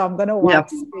it. So I'm going to want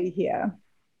to stay here.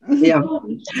 So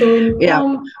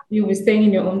you'll be staying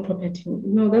in your own property.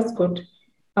 No, that's good.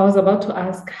 I was about to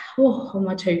ask, how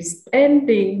much are you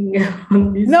spending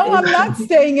on this? No, I'm not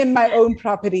staying in my own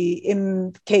property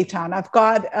in Cape Town. I've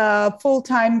got a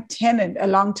full-time tenant, a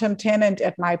long-term tenant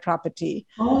at my property.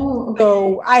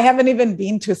 So I haven't even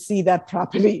been to see that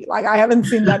property. Like I haven't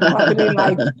seen that property in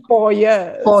like 4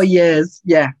 years. 4 years,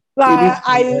 yeah. Like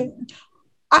all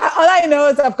I know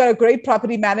is I've got a great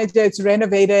property manager. It's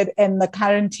renovated, and the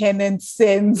current tenant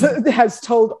has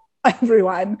told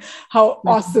everyone how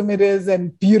awesome it is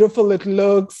and beautiful it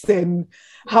looks and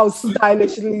how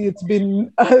stylishly it's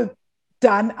been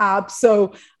done up.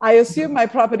 So I assume my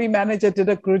property manager did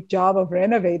a good job of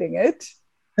renovating it.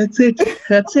 That's it.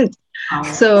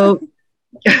 So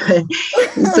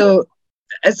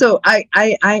I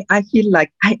feel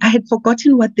like I had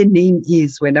forgotten what the name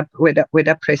is when I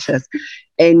Precious,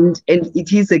 and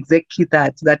it is exactly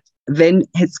that Ven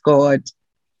has got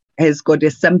a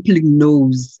sampling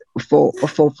nose for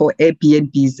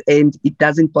Airbnbs, and it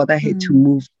doesn't bother her to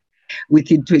move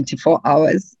within 24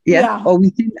 hours, or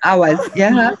within hours,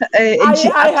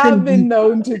 I have been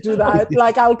known to do that.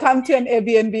 Like I'll come to an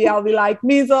Airbnb, I'll be like,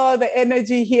 Mizo, the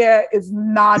energy here is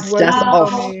not working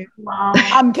for me.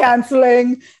 I'm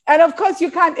canceling. And of course you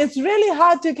can't, it's really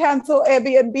hard to cancel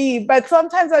Airbnb, but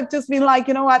sometimes I've just been like,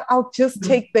 you know what, I'll just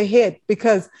take the hit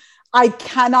because I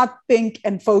cannot think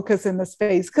and focus in the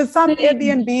space because some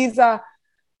Airbnbs are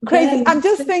crazy. I'm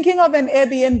just thinking of an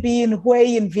Airbnb in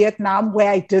Hue in Vietnam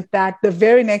where I did that. The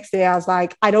very next day, I was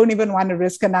like, I don't even want to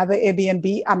risk another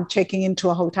Airbnb. I'm checking into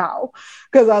a hotel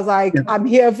because I was like, I'm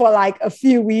here for like a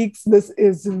few weeks. This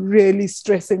is really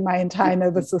stressing my entire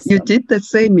nervous system. You did the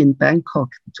same in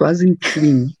Bangkok. It wasn't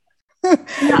clean. There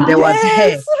was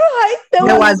hair. Right.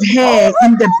 There was hair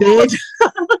in the bed.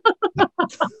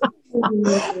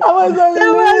 I was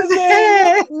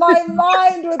losing my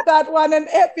mind with that one, and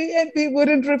Airbnb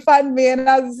wouldn't refund me, and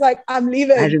I was like, I'm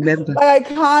leaving. I remember.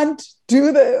 Like, I can't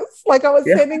do this. Like, I was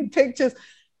sending pictures.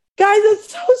 Guys,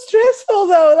 it's so stressful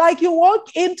though. Like, you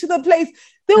walk into the place,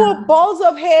 there were balls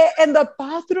of hair, and the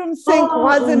bathroom sink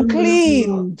wasn't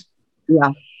cleaned.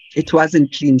 Yeah, it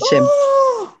wasn't clean, Shem.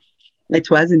 It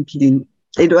wasn't clean.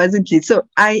 It wasn't clean. So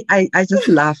I just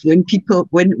laugh when people,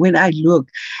 when I look,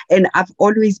 and I've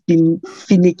always been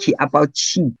finicky about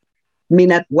sheep. I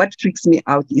mean, what freaks me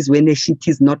out is when a sheet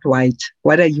is not white.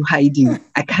 What are you hiding?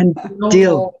 I can't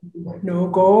deal. No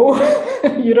go.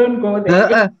 You don't go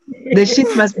there. The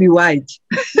sheet must be white.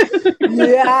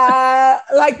 Yeah,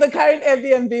 like the current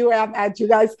Airbnb where I'm at, you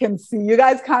guys can see. You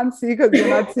guys can't see because you're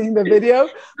not seeing the video.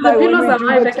 The pillows are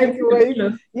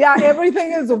white. Yeah,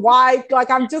 everything is white.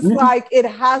 Like, I'm just like, it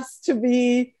has to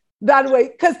be that way.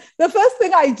 Because the first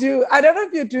thing I do, I don't know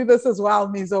if you do this as well,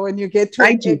 Mizo, when you get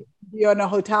to be on a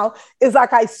hotel, is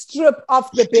like I strip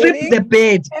off the bedding, the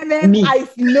bed, and then I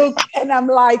look and I'm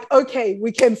like, okay,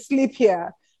 we can sleep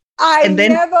here.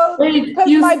 Because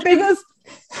my biggest...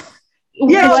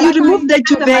 Yes, you remove the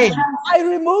duvet. I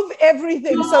remove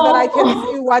everything so that I can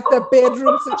see what the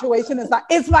bedroom situation is like.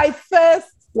 It's my first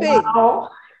thing. Wow.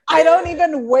 I don't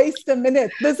even waste a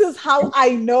minute. This is how I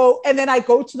know. And then I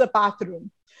go to the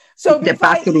bathroom. So before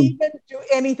I even do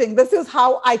anything, this is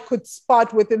how I could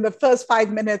spot within the first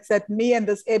 5 minutes that me and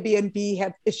this Airbnb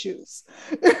have issues.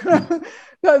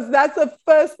 Because that's the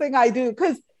first thing I do.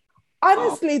 Because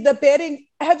honestly, the bedding,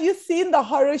 have you seen the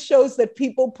horror shows that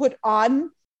people put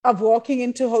on of walking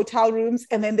into hotel rooms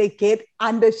and then they get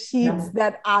under sheets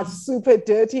that are super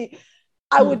dirty?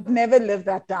 I would never live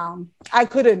that down. I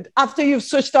couldn't. After you've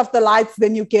switched off the lights,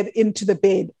 then you get into the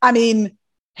bed. I mean,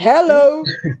 hello.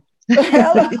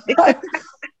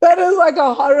 That is like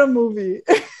a horror movie.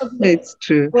 It's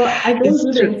true. Well, I don't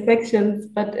do the inspections,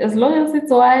 but as long as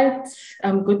it's white,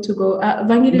 I'm good to go.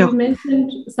 Vangi, you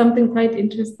mentioned something quite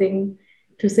interesting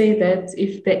to say that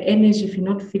if you're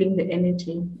not feeling the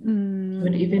energy, you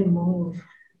would even move.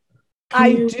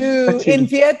 I do. In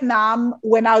Vietnam,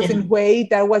 when I was in Hue,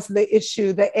 that was the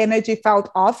issue. The energy felt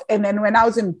off. And then when I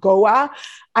was in Goa,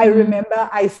 I remember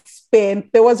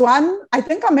there was one, I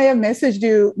think I may have messaged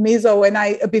you,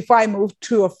 Mizo, before I moved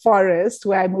to a forest,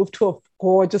 where I moved to a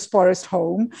gorgeous forest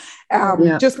home,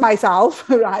 just myself,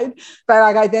 right? But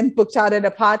like, I then booked out an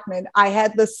apartment. I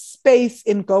had the space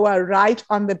in Goa right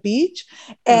on the beach,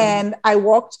 and I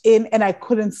walked in and I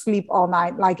couldn't sleep all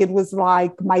night. Like, it was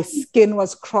like my skin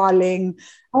was crawling.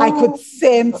 I could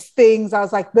sense things. I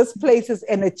was like, this place is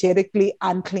energetically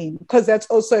unclean, because that's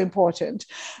also important.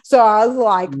 So I was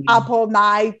like up all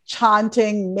night,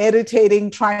 chanting,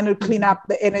 meditating, trying to clean up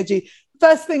the energy.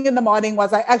 First thing in the morning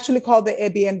was I actually called the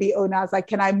Airbnb owner. I was like,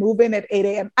 can I move in at 8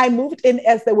 a.m.? I moved in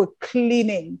as they were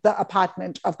cleaning the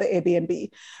apartment of the Airbnb.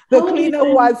 The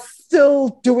cleaner was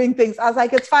still doing things. I was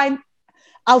like, it's fine.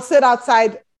 I'll sit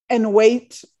outside and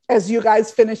wait as you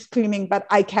guys finish cleaning, but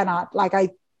I cannot. Like,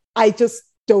 I just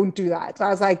don't do that. So I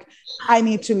was like, I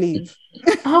need to leave.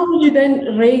 How would you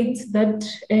then rate that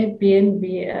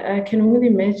Airbnb? I can only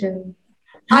imagine.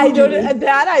 I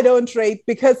don't rate,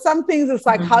 because some things it's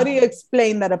like, how do you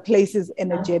explain that a place is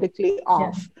energetically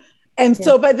off? And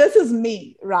so, but this is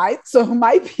me, right? So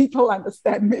my people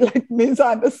understand me, like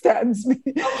Mizo understands me.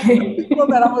 The people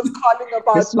that I was calling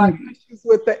about my issues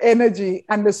with the energy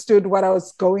understood what I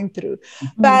was going through.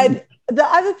 But the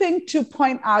other thing to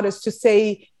point out is to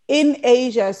say, in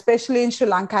Asia, especially in Sri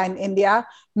Lanka and India,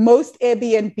 most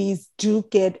Airbnbs do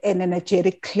get an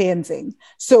energetic cleansing.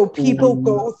 So people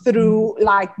go through,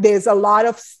 like, there's a lot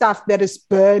of stuff that is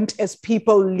burnt as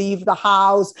people leave the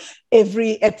house.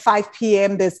 At 5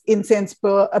 p.m., there's incense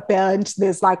burnt.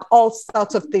 There's like all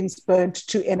sorts of things burnt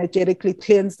to energetically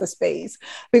cleanse the space,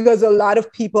 because a lot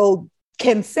of people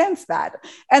can sense that.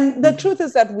 And the truth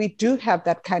is that we do have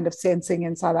that kind of sensing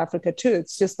in South Africa too.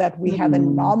 It's just that we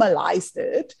haven't normalized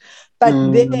it. But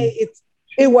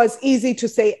it was easy to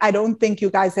say, I don't think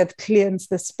you guys have cleansed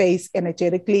the space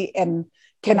energetically, and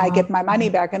can I get my money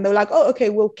back? And they're like, oh, okay,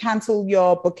 we'll cancel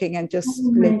your booking and just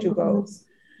let you go.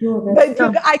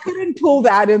 But I couldn't pull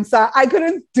that I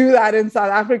couldn't do that in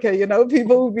South Africa. You know,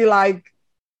 people would be like,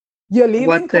 you're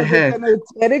leaving because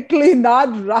it's energetically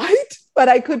not right. But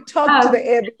I could talk to the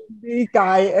Airbnb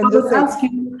guy and just say, ask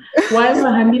you, why am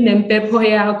I having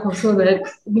so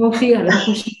that you feel like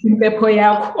pushing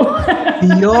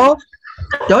Yo,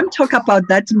 Don't talk about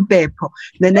that in Beppo.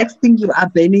 The next thing you are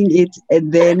banning it,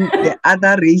 and then the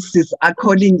other races are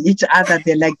calling each other.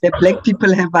 They're like, the black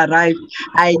people have arrived.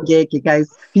 I get it, guys.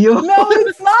 No,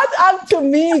 it's not up to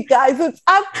me, guys. It's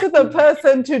up to the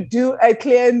person to do a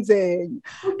cleansing,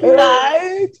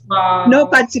 right? Wow. No,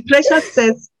 but Precious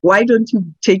says, why don't you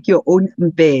take your own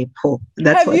Mpepo?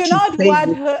 That's Have what you she's not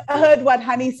saying. heard what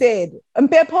Honey said?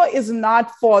 Mpepo is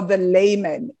not for the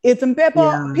layman. It's Mpepo.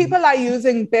 Yeah. People are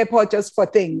using Mpepo just for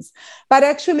things. But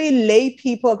actually, lay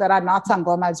people that are not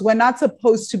Sangomas, we're not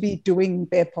supposed to be doing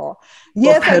Mpepo.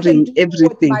 Yes, I can do everything.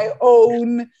 with my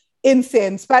own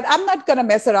incense, but I'm not going to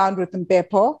mess around with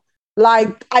Mpepo.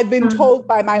 Like I've been told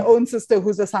by my own sister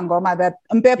who's a Sangoma that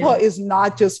Mpepo is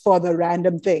not just for the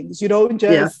random things. You don't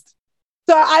just...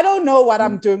 So I don't know what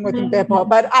I'm doing with Mpepo,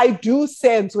 but I do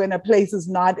sense when a place is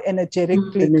not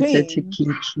energetically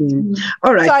clean.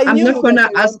 All right. So I'm not going to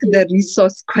ask the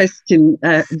resource question,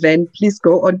 Van. Please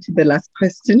go on to the last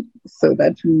question so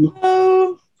that we...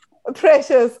 Oh,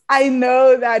 Precious, I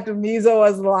know that Mizo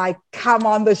was like, come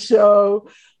on the show.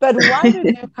 But why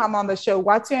did you come on the show?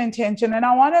 What's your intention? And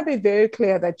I want to be very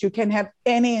clear that you can have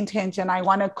any intention. I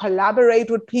want to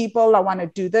collaborate with people. I want to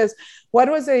do this. What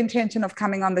was the intention of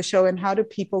coming on the show, and how do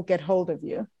people get hold of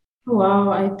you?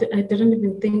 Wow, I didn't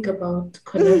even think about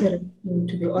collaborating,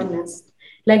 to be honest.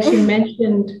 Like she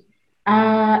mentioned,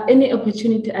 any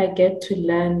opportunity I get to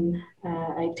learn,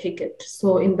 I take it.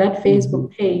 So in that Facebook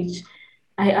page,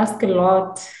 I ask a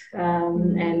lot,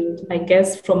 and I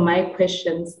guess from my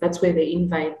questions, that's where the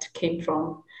invite came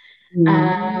from.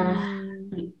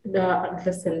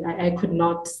 Listen, I could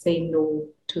not say no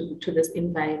to this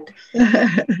invite.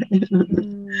 I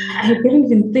didn't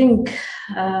even think,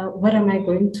 what am I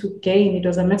going to gain? It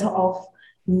was a matter of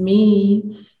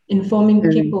me informing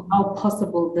people how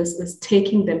possible this is,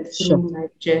 taking them through my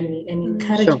journey and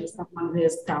encouraging someone who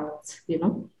has doubts, you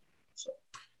know?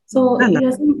 So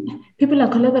people are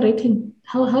collaborating.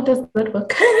 How does that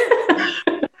work?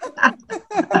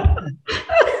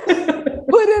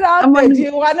 Put it out there. Do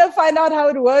you want to find out how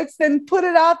it works? Then put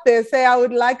it out there. Say, I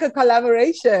would like a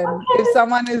collaboration if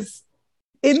someone is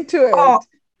into it. Oh,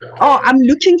 I'm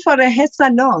looking for a hair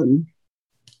salon.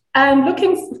 I'm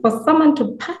looking for someone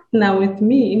to partner with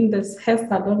me in this hair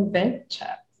salon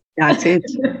venture. That's it.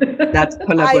 That's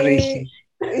collaboration.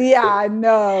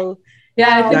 No.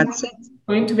 Yeah, I think that's it.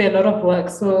 Going to be a lot of work,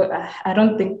 so I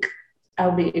don't think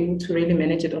I'll be able to really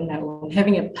manage it on my own.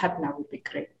 Having a partner would be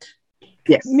great.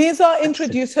 Yes. Mizo,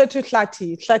 introduce her to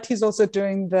Tlati. Tlati is also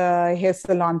doing the hair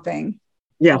salon thing.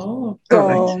 Yeah. Oh, so,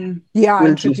 right.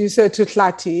 Introduce her to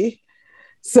Tlati.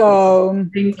 So,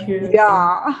 thank you.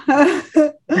 Yeah.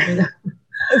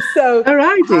 So, all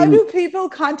right. How do people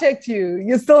contact you?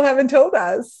 You still haven't told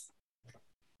us.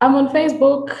 I'm on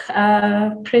Facebook,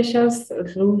 Precious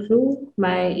Lulu.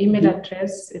 My email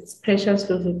address is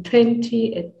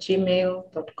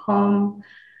preciouslulu20@gmail.com.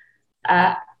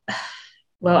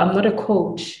 Well, I'm not a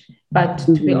coach, but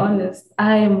to be honest,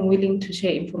 I am willing to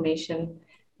share information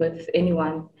with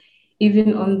anyone,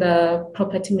 even on the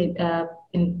property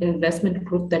investment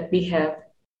group that we have.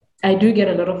 I do get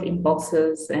a lot of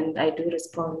inboxes and I do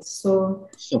respond. So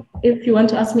if you want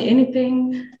to ask me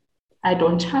anything, I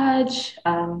don't charge.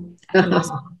 I'm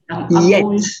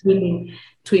always willing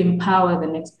to empower the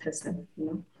next person. You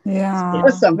know? Yeah,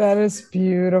 awesome. That is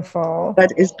beautiful.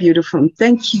 That is beautiful.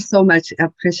 Thank you so much,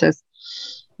 Precious.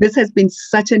 This has been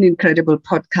such an incredible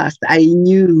podcast. I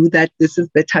knew that this is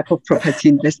the type of property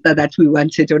investor that we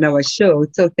wanted on our show.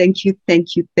 So thank you. And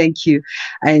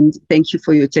thank you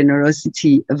for your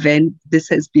generosity, Van. This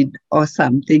has been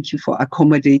awesome. Thank you for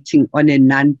accommodating on a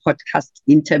non-podcast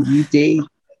interview day.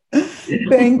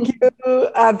 Thank you,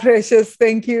 Precious.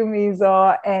 Thank you,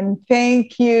 Mizo. And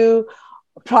thank you,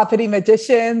 Property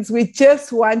Magicians. We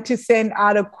just want to send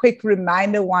out a quick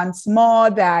reminder once more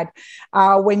that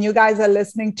when you guys are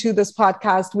listening to this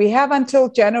podcast, we have until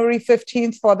January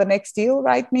 15th for the next deal,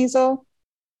 right, Mizo?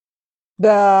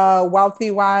 The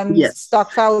Wealthy Ones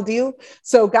stock file deal.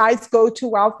 So guys, go to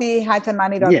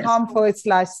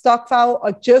wealthy-money.com/stockfile,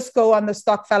 or just go on the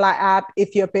Stockfella app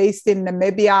if you're based in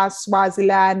Namibia,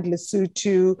 Swaziland,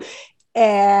 Lesotho,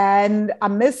 and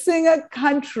I'm missing a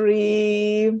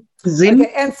country. Zim?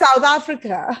 Okay, and South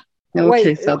Africa.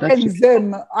 Okay, South Africa. And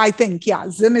Zim, I think,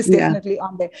 Zim is definitely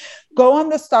on there. Go on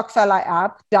the Stockfella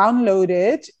app, download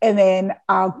it, and then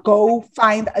go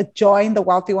join the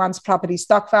Wealthy Ones Property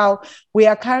Stockfile. We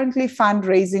are currently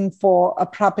fundraising for a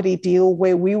property deal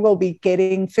where we will be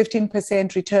getting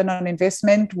 15% return on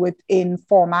investment within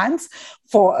 4 months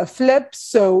for a flip.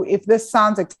 So if this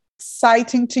sounds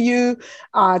exciting to you,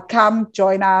 come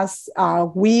join us.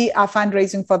 We are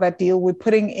fundraising for that deal. We're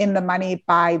putting in the money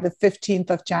by the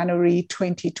 15th of January,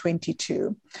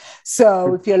 2022.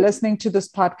 So if you're listening to this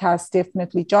podcast,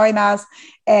 definitely join us.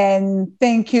 And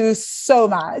thank you so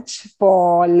much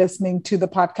for listening to the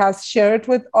podcast. Share it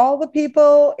with all the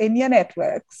people in your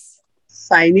networks.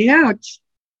 Signing out.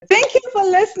 Thank you for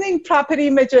listening, Property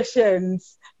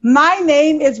Magicians. My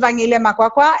name is Vangile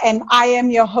Makwakwa, and I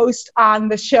am your host on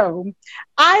the show.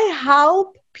 I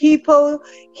help people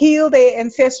heal their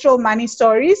ancestral money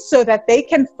stories so that they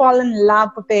can fall in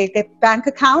love with their bank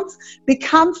accounts,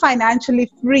 become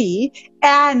financially free,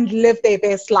 and live their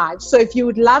best lives. So if you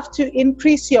would love to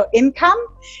increase your income,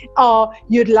 or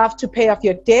you'd love to pay off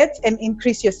your debts and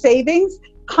increase your savings,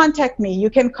 contact me. You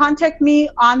can contact me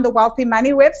on the Wealthy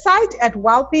Money website at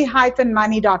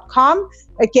wealthy-money.com.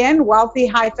 Again,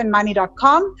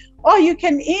 wealthy-money.com. Or you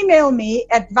can email me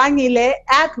at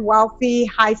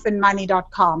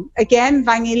vangile@wealthy-money.com. Again,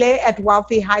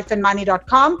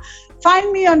 vangile@wealthy-money.com.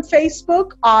 Find me on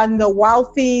Facebook on the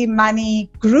Wealthy Money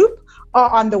group or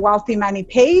on the Wealthy Money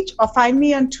page, or find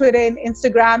me on Twitter and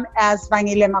Instagram as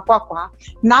Vangile Makwakwa.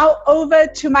 Now over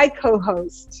to my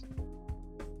co-host.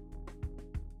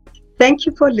 Thank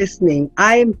you for listening.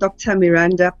 I am Dr.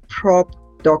 Miranda Prop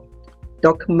Doc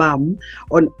Mum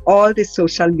on all the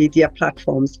social media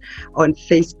platforms on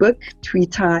Facebook,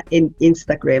 Twitter, and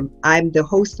Instagram. I'm the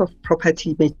host of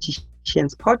Property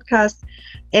Magicians podcast,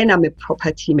 and I'm a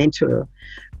property mentor.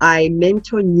 I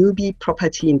mentor newbie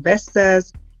property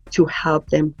investors to help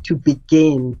them to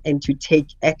begin and to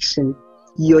take action.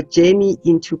 Your journey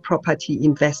into property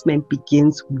investment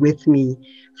begins with me,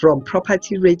 from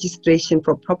property registration,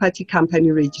 from property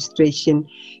company registration,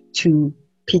 to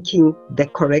picking the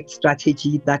correct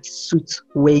strategy that suits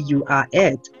where you are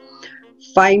at.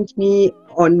 Find me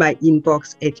on my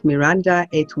inbox at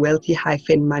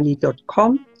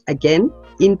miranda@wealthy-money.com. Again,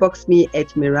 inbox me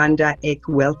at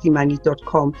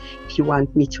miranda@wealthymoney.com if you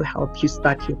want me to help you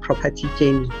start your property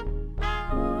journey.